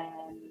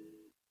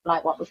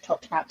 like what we've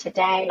talked about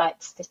today,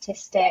 like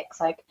statistics,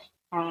 like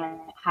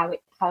how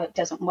it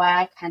doesn't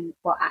work, and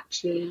what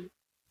actually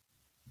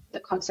the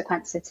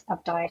consequences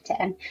of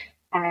dieting.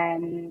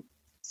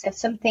 So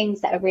some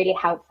things that are really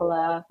helpful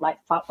are like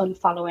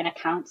unfollowing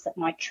accounts that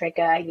might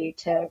trigger you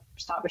to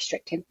start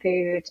restricting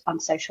food on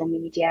social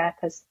media,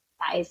 because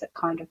that is a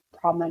kind of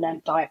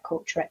prominent diet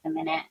culture at the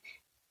minute.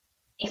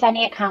 If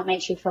any account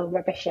makes you feel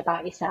rubbish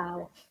about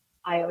yourself,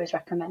 I always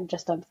recommend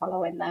just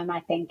unfollowing them. I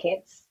think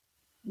it's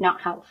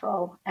not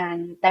helpful,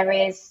 and there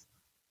is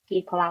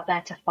people out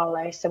there to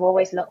follow. So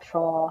always look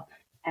for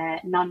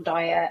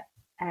non-diet,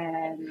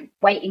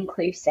 weight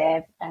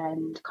inclusive,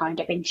 and kind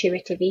of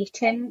intuitive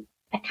eating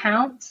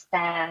accounts.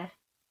 They're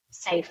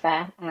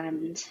safer,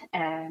 and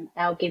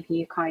they'll give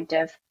you kind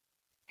of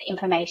the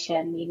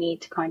information you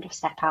need to kind of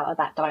step out of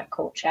that diet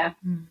culture.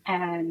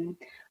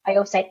 I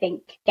also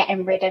think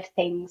getting rid of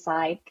things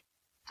like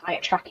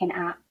diet tracking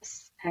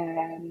apps,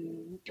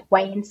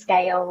 weighing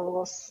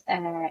scales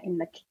in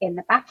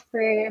the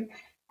bathroom.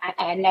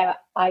 I know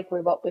I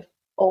grew up with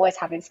always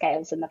having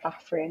scales in the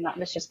bathroom. That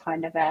was just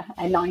kind of a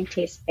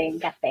 90s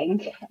thing, I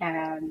think.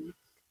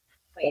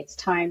 But it's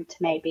time to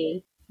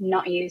maybe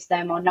not use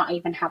them, or not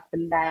even have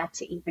them there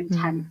to even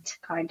tempt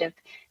kind of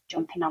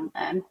jumping on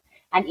them.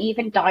 And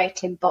even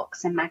dieting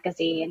books and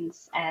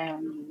magazines.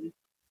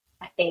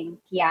 I think,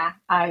 yeah,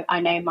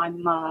 I know my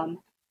mum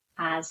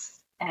has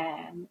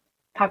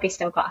probably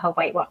still got her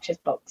Weight Watchers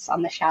books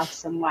on the shelf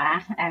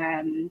somewhere.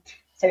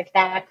 So if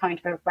they're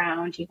kind of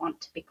around, you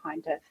want to be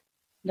kind of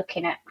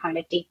looking at kind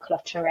of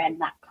decluttering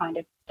that kind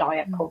of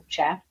diet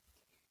culture.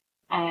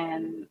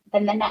 Then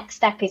the next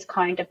step is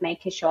kind of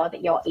making sure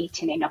that you're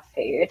eating enough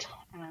food.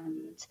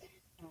 And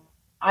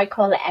I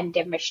call it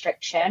ending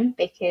restriction,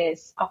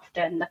 because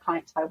often the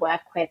clients I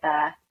work with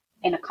are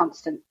in a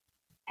constant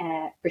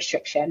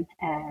restriction.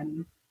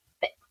 And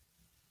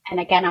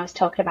again, I was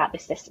talking about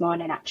this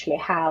morning, actually,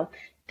 how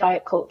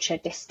diet culture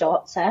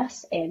distorts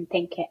us in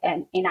thinking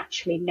and in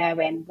actually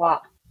knowing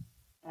what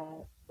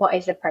what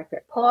is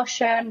appropriate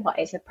portion, what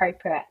is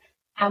appropriate,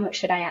 how much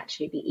should I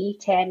actually be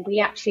eating. We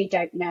actually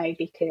don't know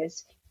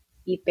because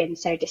you've been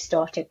so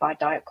distorted by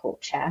diet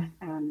culture.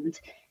 And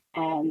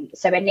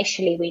so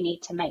initially we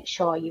need to make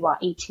sure you are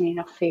eating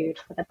enough food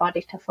for the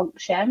body to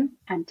function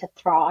and to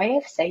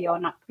thrive. So you're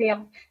not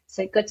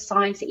so good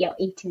signs that you're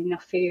eating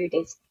enough food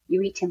is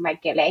you're eating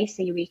regularly.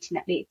 So you're eating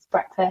at least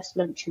breakfast,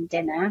 lunch and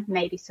dinner,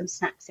 maybe some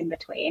snacks in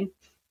between.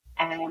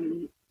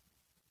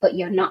 But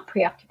you're not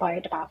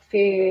preoccupied about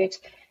food.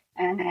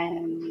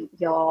 You've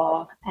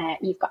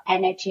got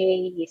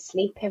energy, you're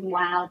sleeping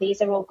well.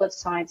 These are all good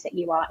signs that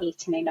you are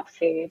eating enough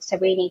food. So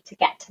we need to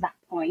get to that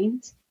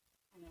point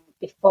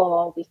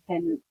before we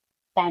can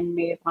then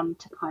move on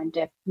to kind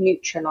of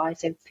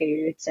neutralizing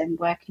foods and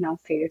working on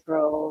food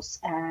rules,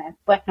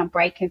 working on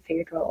breaking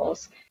food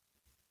rules.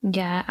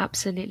 Yeah,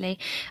 absolutely.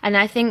 And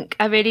I think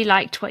I really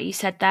liked what you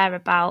said there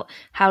about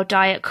how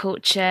diet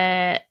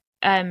culture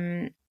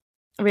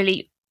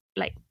really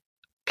like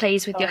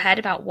plays with your head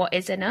about what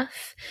is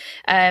enough.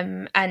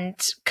 And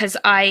because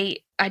I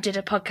did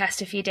a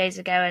podcast a few days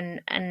ago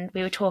and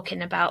we were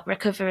talking about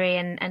recovery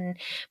and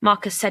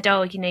Marcus said,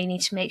 oh, you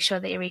need to make sure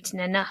that you're eating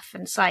enough.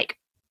 And it's like,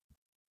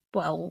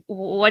 well,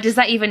 what does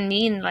that even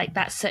mean? Like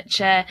that's such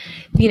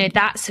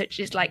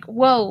is like,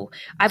 whoa,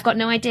 I've got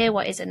no idea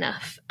what is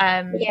enough.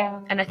 And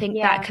I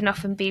think that can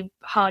often be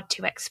hard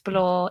to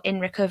explore in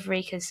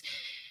recovery because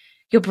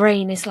your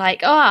brain is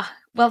like,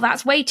 well,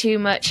 that's way too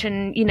much.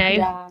 And,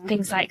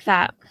 things like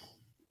that.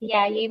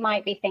 Yeah, you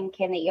might be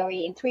thinking that you're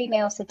eating 3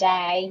 meals a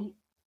day,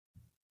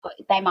 but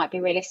they might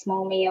be really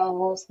small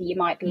meals. You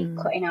might be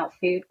cutting out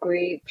food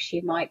groups.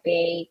 You might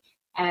be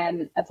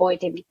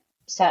avoiding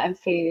certain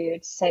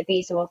foods. So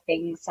these are all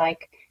things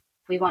like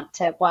we want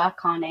to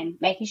work on in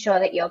making sure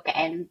that you're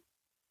getting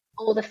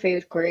all the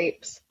food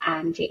groups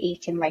and you're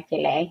eating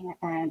regularly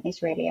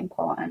is really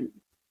important.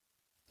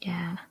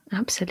 Yeah,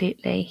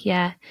 absolutely.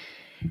 Yeah.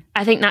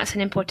 I think that's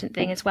an important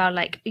thing as well.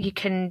 Like you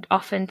can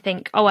often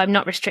think, oh, I'm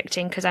not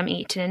restricting because I'm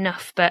eating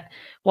enough, but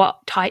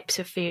what types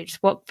of foods,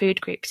 what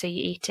food groups are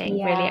you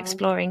eating? Really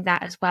exploring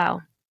that as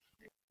well.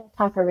 The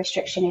type of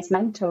restriction is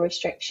mental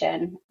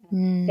restriction. So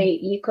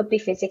you could be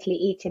physically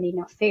eating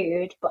enough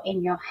food, but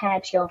in your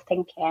head you're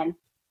thinking,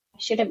 I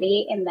shouldn't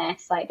be eating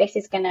this. Like this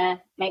is going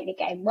to make me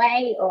gain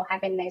weight or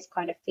having those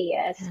kind of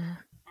fears.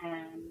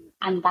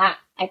 And that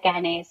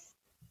again is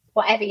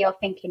whatever you're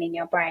thinking in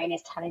your brain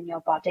is telling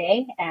your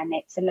body, and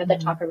it's another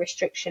type of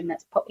restriction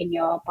that's putting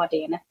your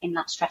body in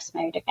that stress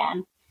mode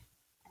again.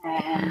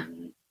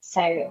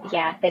 So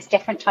there's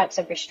different types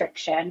of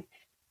restriction.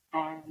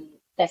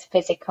 There's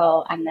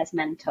physical and there's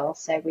mental,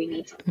 so we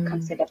need to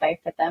consider both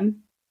of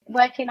them.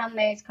 Working on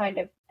those kind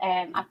of,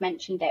 I've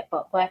mentioned it,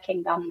 but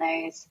working on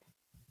those,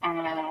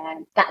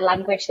 that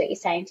language that you're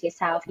saying to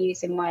yourself,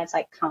 using words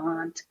like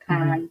can't,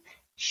 can,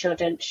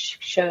 shouldn't,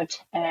 should,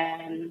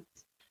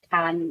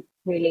 can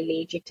really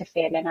lead you to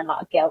feeling a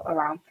lot of guilt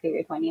around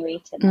food when you're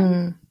eating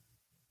them.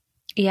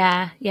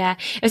 Yeah.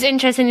 It was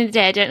interesting the other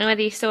day. I don't know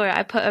whether you saw it.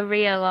 I put a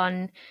reel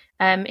on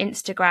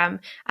Instagram,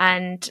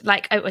 and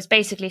like it was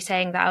basically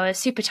saying that I was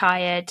super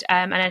tired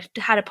and I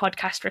had a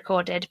podcast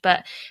recorded,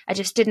 but I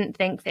just didn't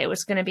think that it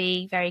was going to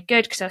be very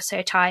good because I was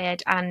so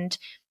tired, and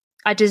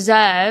I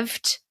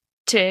deserved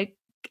to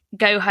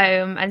go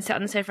home and sit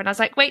on the sofa. And I was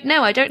like, wait,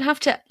 no, I don't have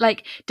to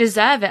like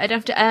deserve it. I don't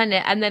have to earn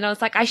it. And then I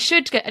was like, I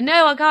should go.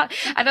 No, I can't.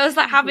 And I was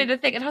like having a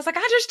thing, and I was like,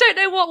 I just don't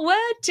know what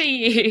word to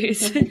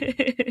use.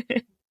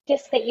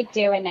 Just that you're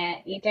doing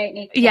it. You don't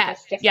need to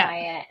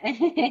justify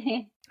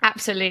it.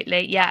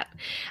 Absolutely. Yeah.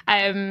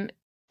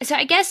 So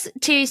I guess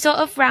to sort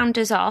of round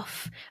us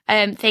off,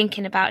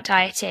 thinking about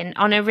dieting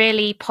on a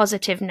really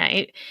positive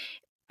note,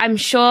 I'm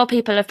sure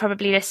people have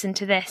probably listened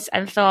to this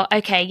and thought,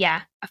 okay,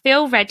 yeah, I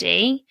feel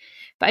ready,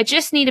 but I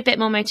just need a bit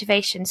more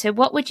motivation. So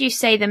what would you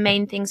say the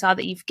main things are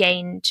that you've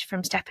gained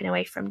from stepping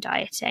away from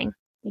dieting?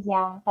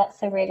 Yeah,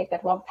 that's a really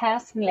good one.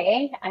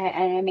 Personally,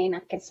 I mean, I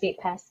can speak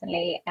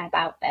personally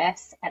about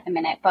this at the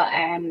minute, but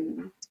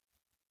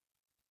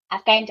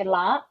I've gained a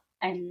lot,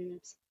 and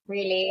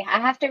really, I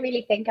have to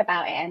really think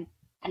about it,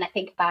 and I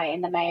think about it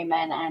in the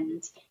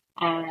moment.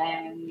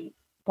 And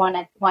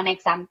one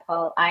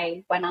example,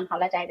 I went on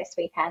holiday this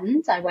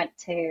weekend. I went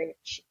to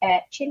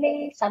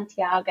Chile,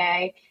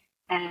 Santiago,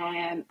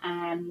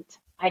 and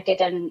I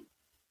didn't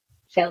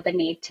feel the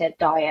need to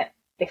diet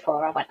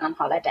before I went on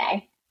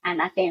holiday.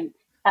 And I think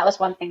that was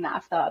one thing that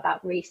I've thought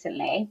about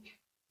recently.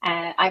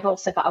 I've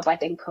also got a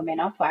wedding coming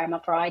up where I'm a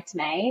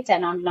bridesmaid,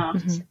 and I'm not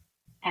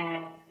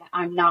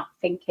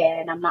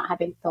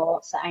having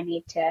thoughts that I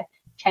need to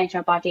change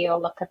my body or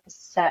look a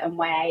certain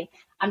way.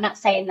 I'm not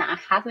saying that I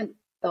haven't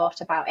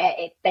thought about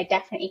it. They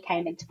definitely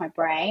came into my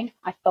brain.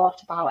 I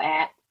thought about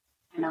it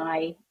and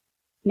I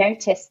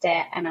noticed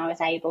it, and I was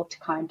able to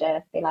kind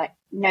of be like,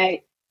 no,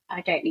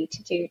 I don't need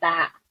to do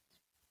that.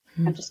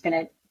 I'm just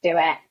going to do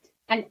it.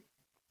 And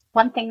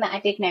one thing that I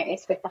did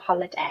notice with the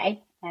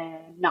holiday,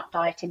 not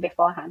dieting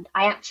beforehand,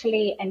 I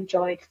actually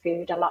enjoyed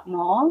food a lot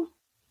more.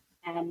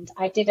 And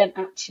I didn't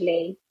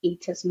actually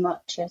eat as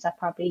much as I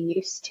probably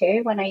used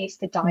to when I used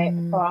to diet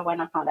before I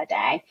went on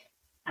holiday.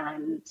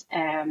 And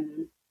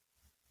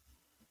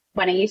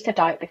when I used to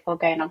diet before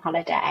going on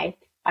holiday,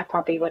 I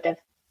probably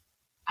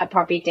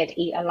did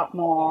eat a lot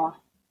more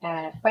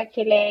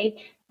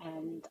regularly,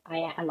 and I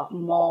ate a lot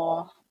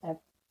more of,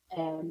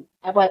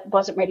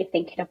 wasn't really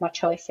thinking of my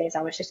choices.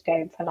 I was just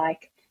going for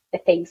like the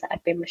things that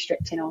I'd been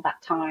restricting all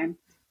that time.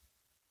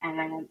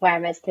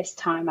 Whereas this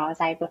time I was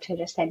able to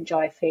just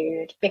enjoy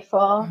food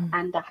before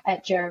and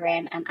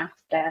during and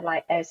after.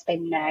 Like there's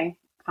been no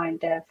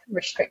kind of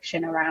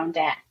restriction around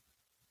it,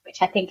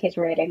 which I think is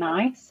really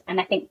nice. And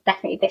I think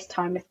definitely this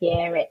time of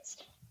year, it's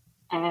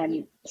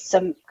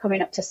some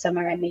coming up to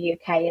summer in the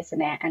UK,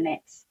 isn't it? And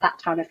it's that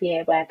time of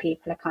year where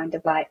people are kind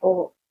of like,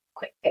 oh,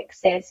 quick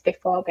fixes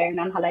before going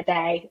on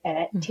holiday,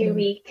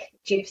 2-week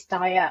juice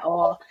diet,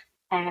 or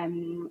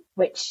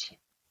which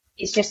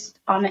is just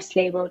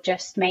honestly will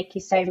just make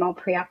you so more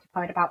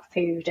preoccupied about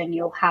food, and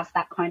you'll have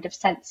that kind of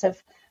sense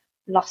of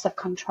loss of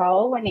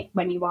control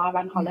when you are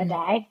on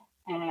holiday.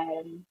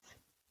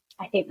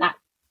 I think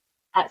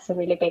that's a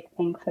really big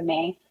thing for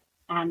me.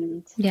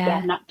 And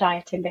not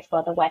dieting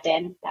before the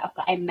wedding that I've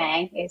got in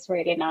May is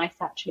really nice,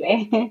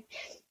 actually.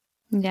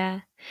 Yeah,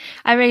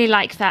 I really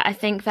like that. I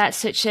think that's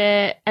such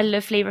a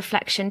lovely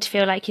reflection to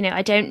feel like,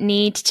 I don't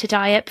need to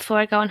diet before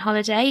I go on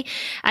holiday.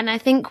 And I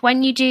think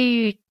when you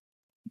do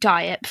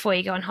diet before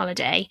you go on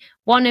holiday,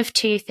 one of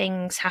two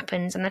things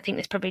happens, and I think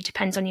this probably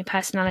depends on your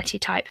personality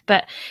type,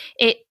 but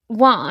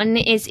one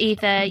is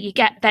either you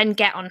get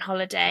on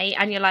holiday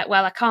and you're like,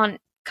 well, I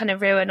can't kind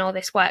of ruin all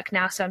this work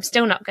now, so I'm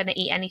still not going to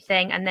eat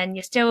anything, and then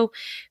you're still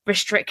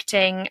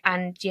restricting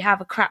and you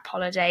have a crap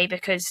holiday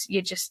because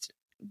you're just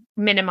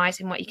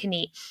minimizing what you can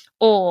eat.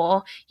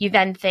 Or you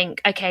then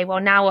think, okay, well,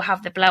 now we'll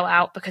have the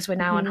blowout because we're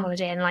now on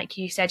holiday, and like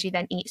you said, you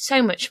then eat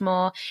so much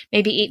more,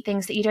 maybe eat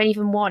things that you don't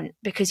even want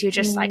because you're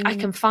just like, I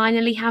can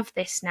finally have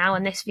this now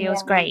and this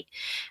feels great.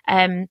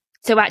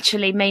 So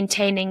actually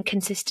maintaining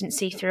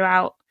consistency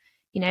throughout,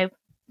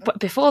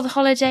 before the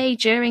holiday,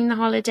 during the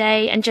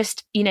holiday, and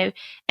just,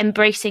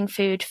 embracing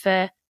food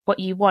for what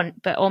you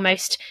want. But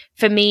almost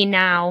for me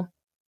now,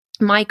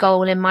 my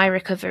goal in my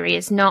recovery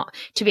is not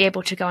to be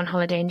able to go on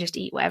holiday and just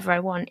eat whatever I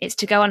want. It's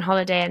to go on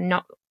holiday and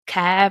not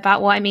care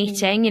about what I'm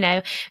eating.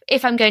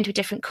 If I'm going to a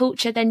different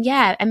culture, then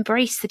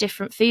embrace the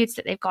different foods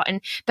that they've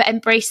gotten, but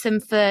embrace them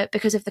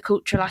because of the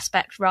cultural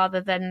aspect rather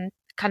than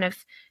kind of,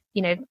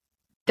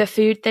 the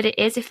food that it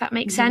is, if that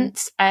makes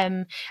sense.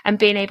 And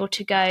being able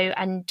to go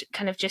and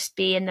kind of just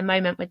be in the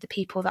moment with the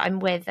people that I'm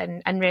with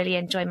and really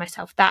enjoy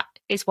myself. That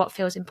is what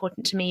feels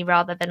important to me,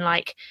 rather than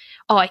like,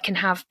 oh, I can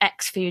have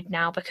X food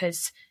now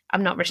because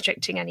I'm not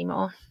restricting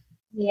anymore.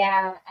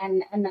 Yeah,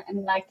 and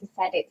like you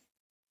said,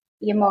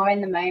 you're more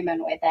in the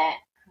moment with it,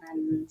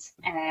 and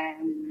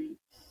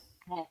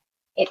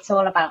it's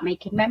all about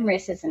making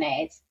memories, isn't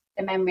it? It's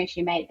the memories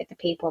you make with the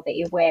people that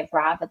you're with,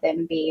 rather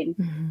than being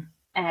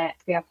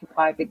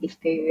preoccupied with your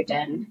food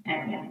and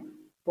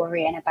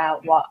worrying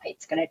about what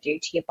it's going to do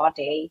to your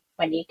body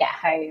when you get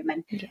home.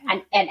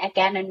 And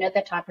again,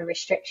 another type of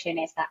restriction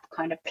is that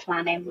kind of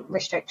planning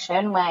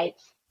restriction, where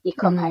you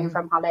come home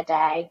from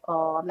holiday,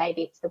 or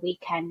maybe it's the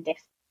weekend. If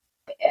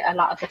a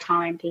lot of the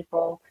time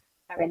people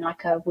are in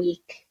like a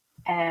week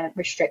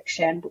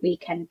restriction,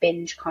 weekend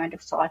binge kind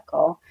of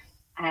cycle.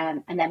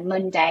 And then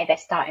Monday they're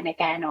starting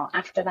again, or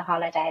after the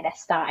holiday they're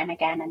starting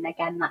again. And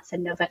again, that's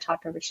another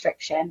type of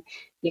restriction.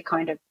 You're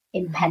kind of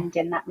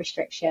impending that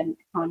restriction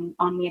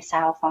on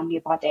yourself, on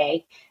your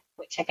body,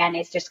 which again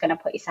is just going to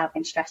put yourself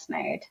in stress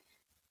mode.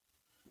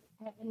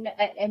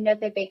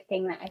 Another big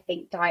thing that I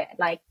think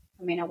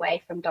coming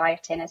away from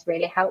dieting has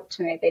really helped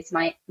me with is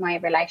my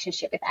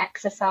relationship with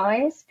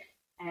exercise.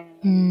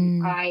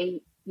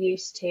 I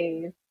used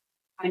to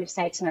kind of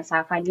say to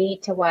myself, I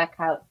need to work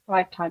out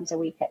 5 times a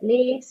week at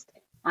least.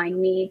 I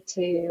need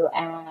to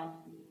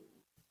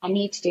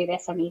do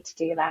this, I need to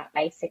do that,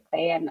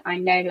 basically. And I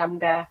no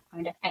longer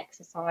kind of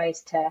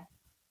exercise to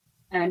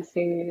earn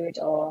food,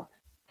 or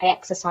I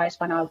exercise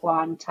when I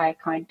want. I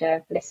kind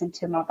of listen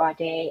to my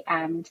body,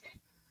 and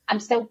I'm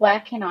still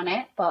working on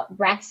it, but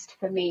rest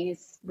for me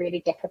is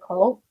really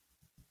difficult.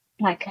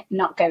 Like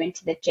not going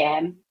to the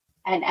gym.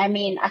 And I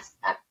mean,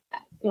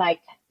 I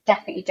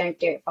definitely don't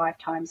do it 5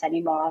 times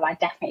anymore. I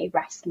definitely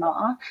rest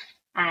more.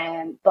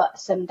 But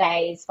some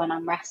days when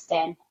I'm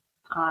resting,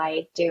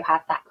 I do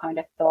have that kind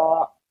of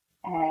thought,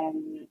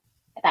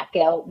 that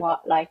guilt,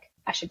 I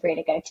should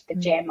really go to the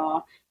gym,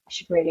 or I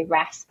should really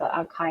rest. But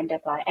I'm kind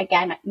of like,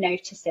 again,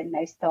 noticing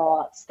those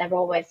thoughts. They're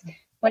always,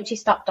 once you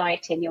stop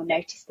dieting, you'll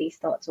notice these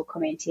thoughts will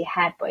come into your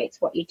head, but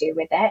it's what you do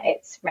with it.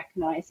 It's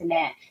recognizing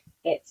it.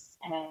 It's,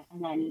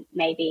 and then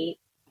maybe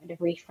kind of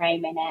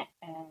reframing it.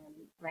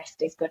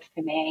 Rest is good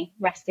for me.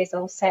 Rest is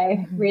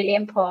also really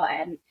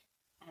important.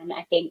 And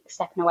I think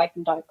stepping away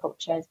from diet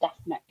culture has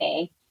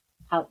definitely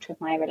helped with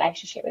my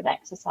relationship with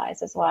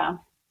exercise as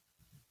well.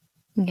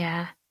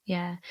 Yeah,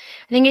 Yeah.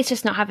 I think it's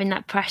just not having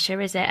that pressure,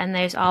 is it? And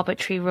those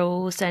arbitrary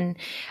rules and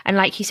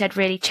like you said,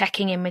 really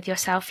checking in with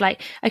yourself.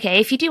 Like,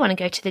 okay, if you do want to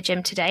go to the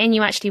gym today and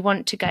you actually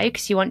want to go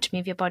because you want to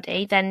move your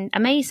body, then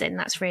amazing.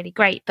 That's really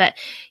great. But,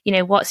 you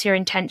know, what's your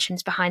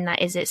intentions behind that?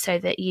 Is it so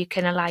that you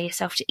can allow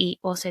yourself to eat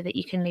or so that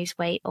you can lose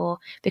weight or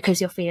because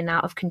you're feeling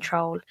out of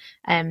control?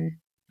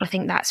 I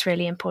think that's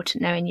really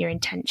important, knowing your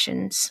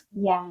intentions.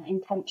 Yeah,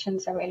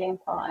 intentions are really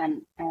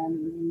important.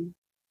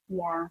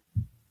 Yeah,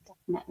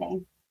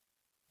 definitely.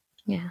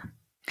 Yeah.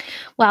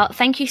 Well,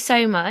 thank you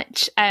so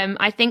much.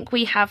 I think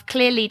we have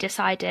clearly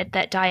decided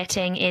that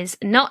dieting is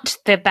not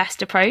the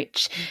best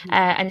approach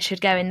and should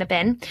go in the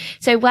bin.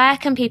 So where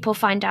can people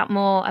find out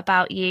more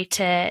about you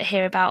to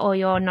hear about all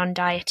your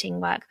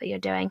non-dieting work that you're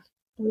doing?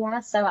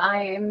 Yeah, so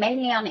I'm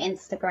mainly on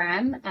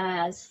Instagram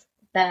as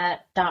the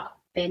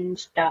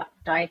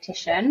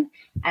binge.dietitian,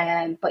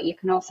 but you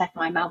can also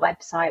find my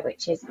website,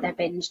 which is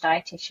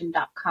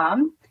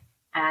thebingedietitian.com.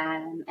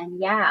 And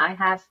yeah, I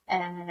have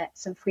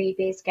some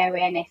freebies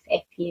going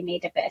if you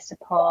need a bit of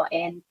support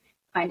in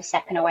kind of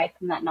stepping away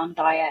from that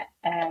non-diet,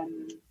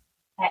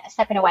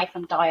 stepping away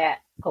from diet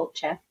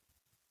culture.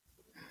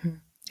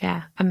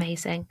 Yeah,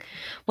 amazing.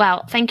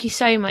 Well, thank you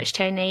so much,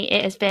 Toni.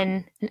 It has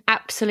been an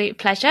absolute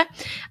pleasure.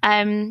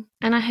 And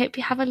I hope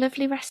you have a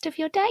lovely rest of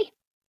your day.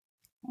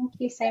 Thank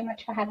you so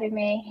much for having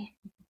me.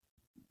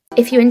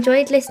 If you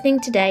enjoyed listening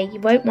today,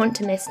 you won't want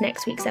to miss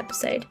next week's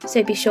episode,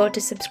 so be sure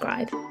to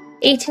subscribe.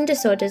 Eating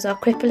disorders are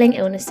crippling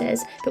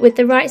illnesses, but with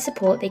the right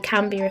support they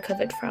can be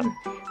recovered from.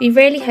 We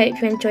really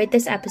hope you enjoyed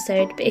this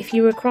episode, but if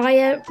you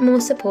require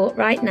more support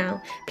right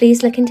now,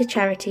 please look into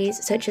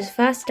charities such as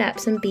First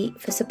Steps and Beat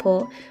for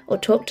support or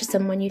talk to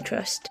someone you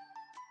trust.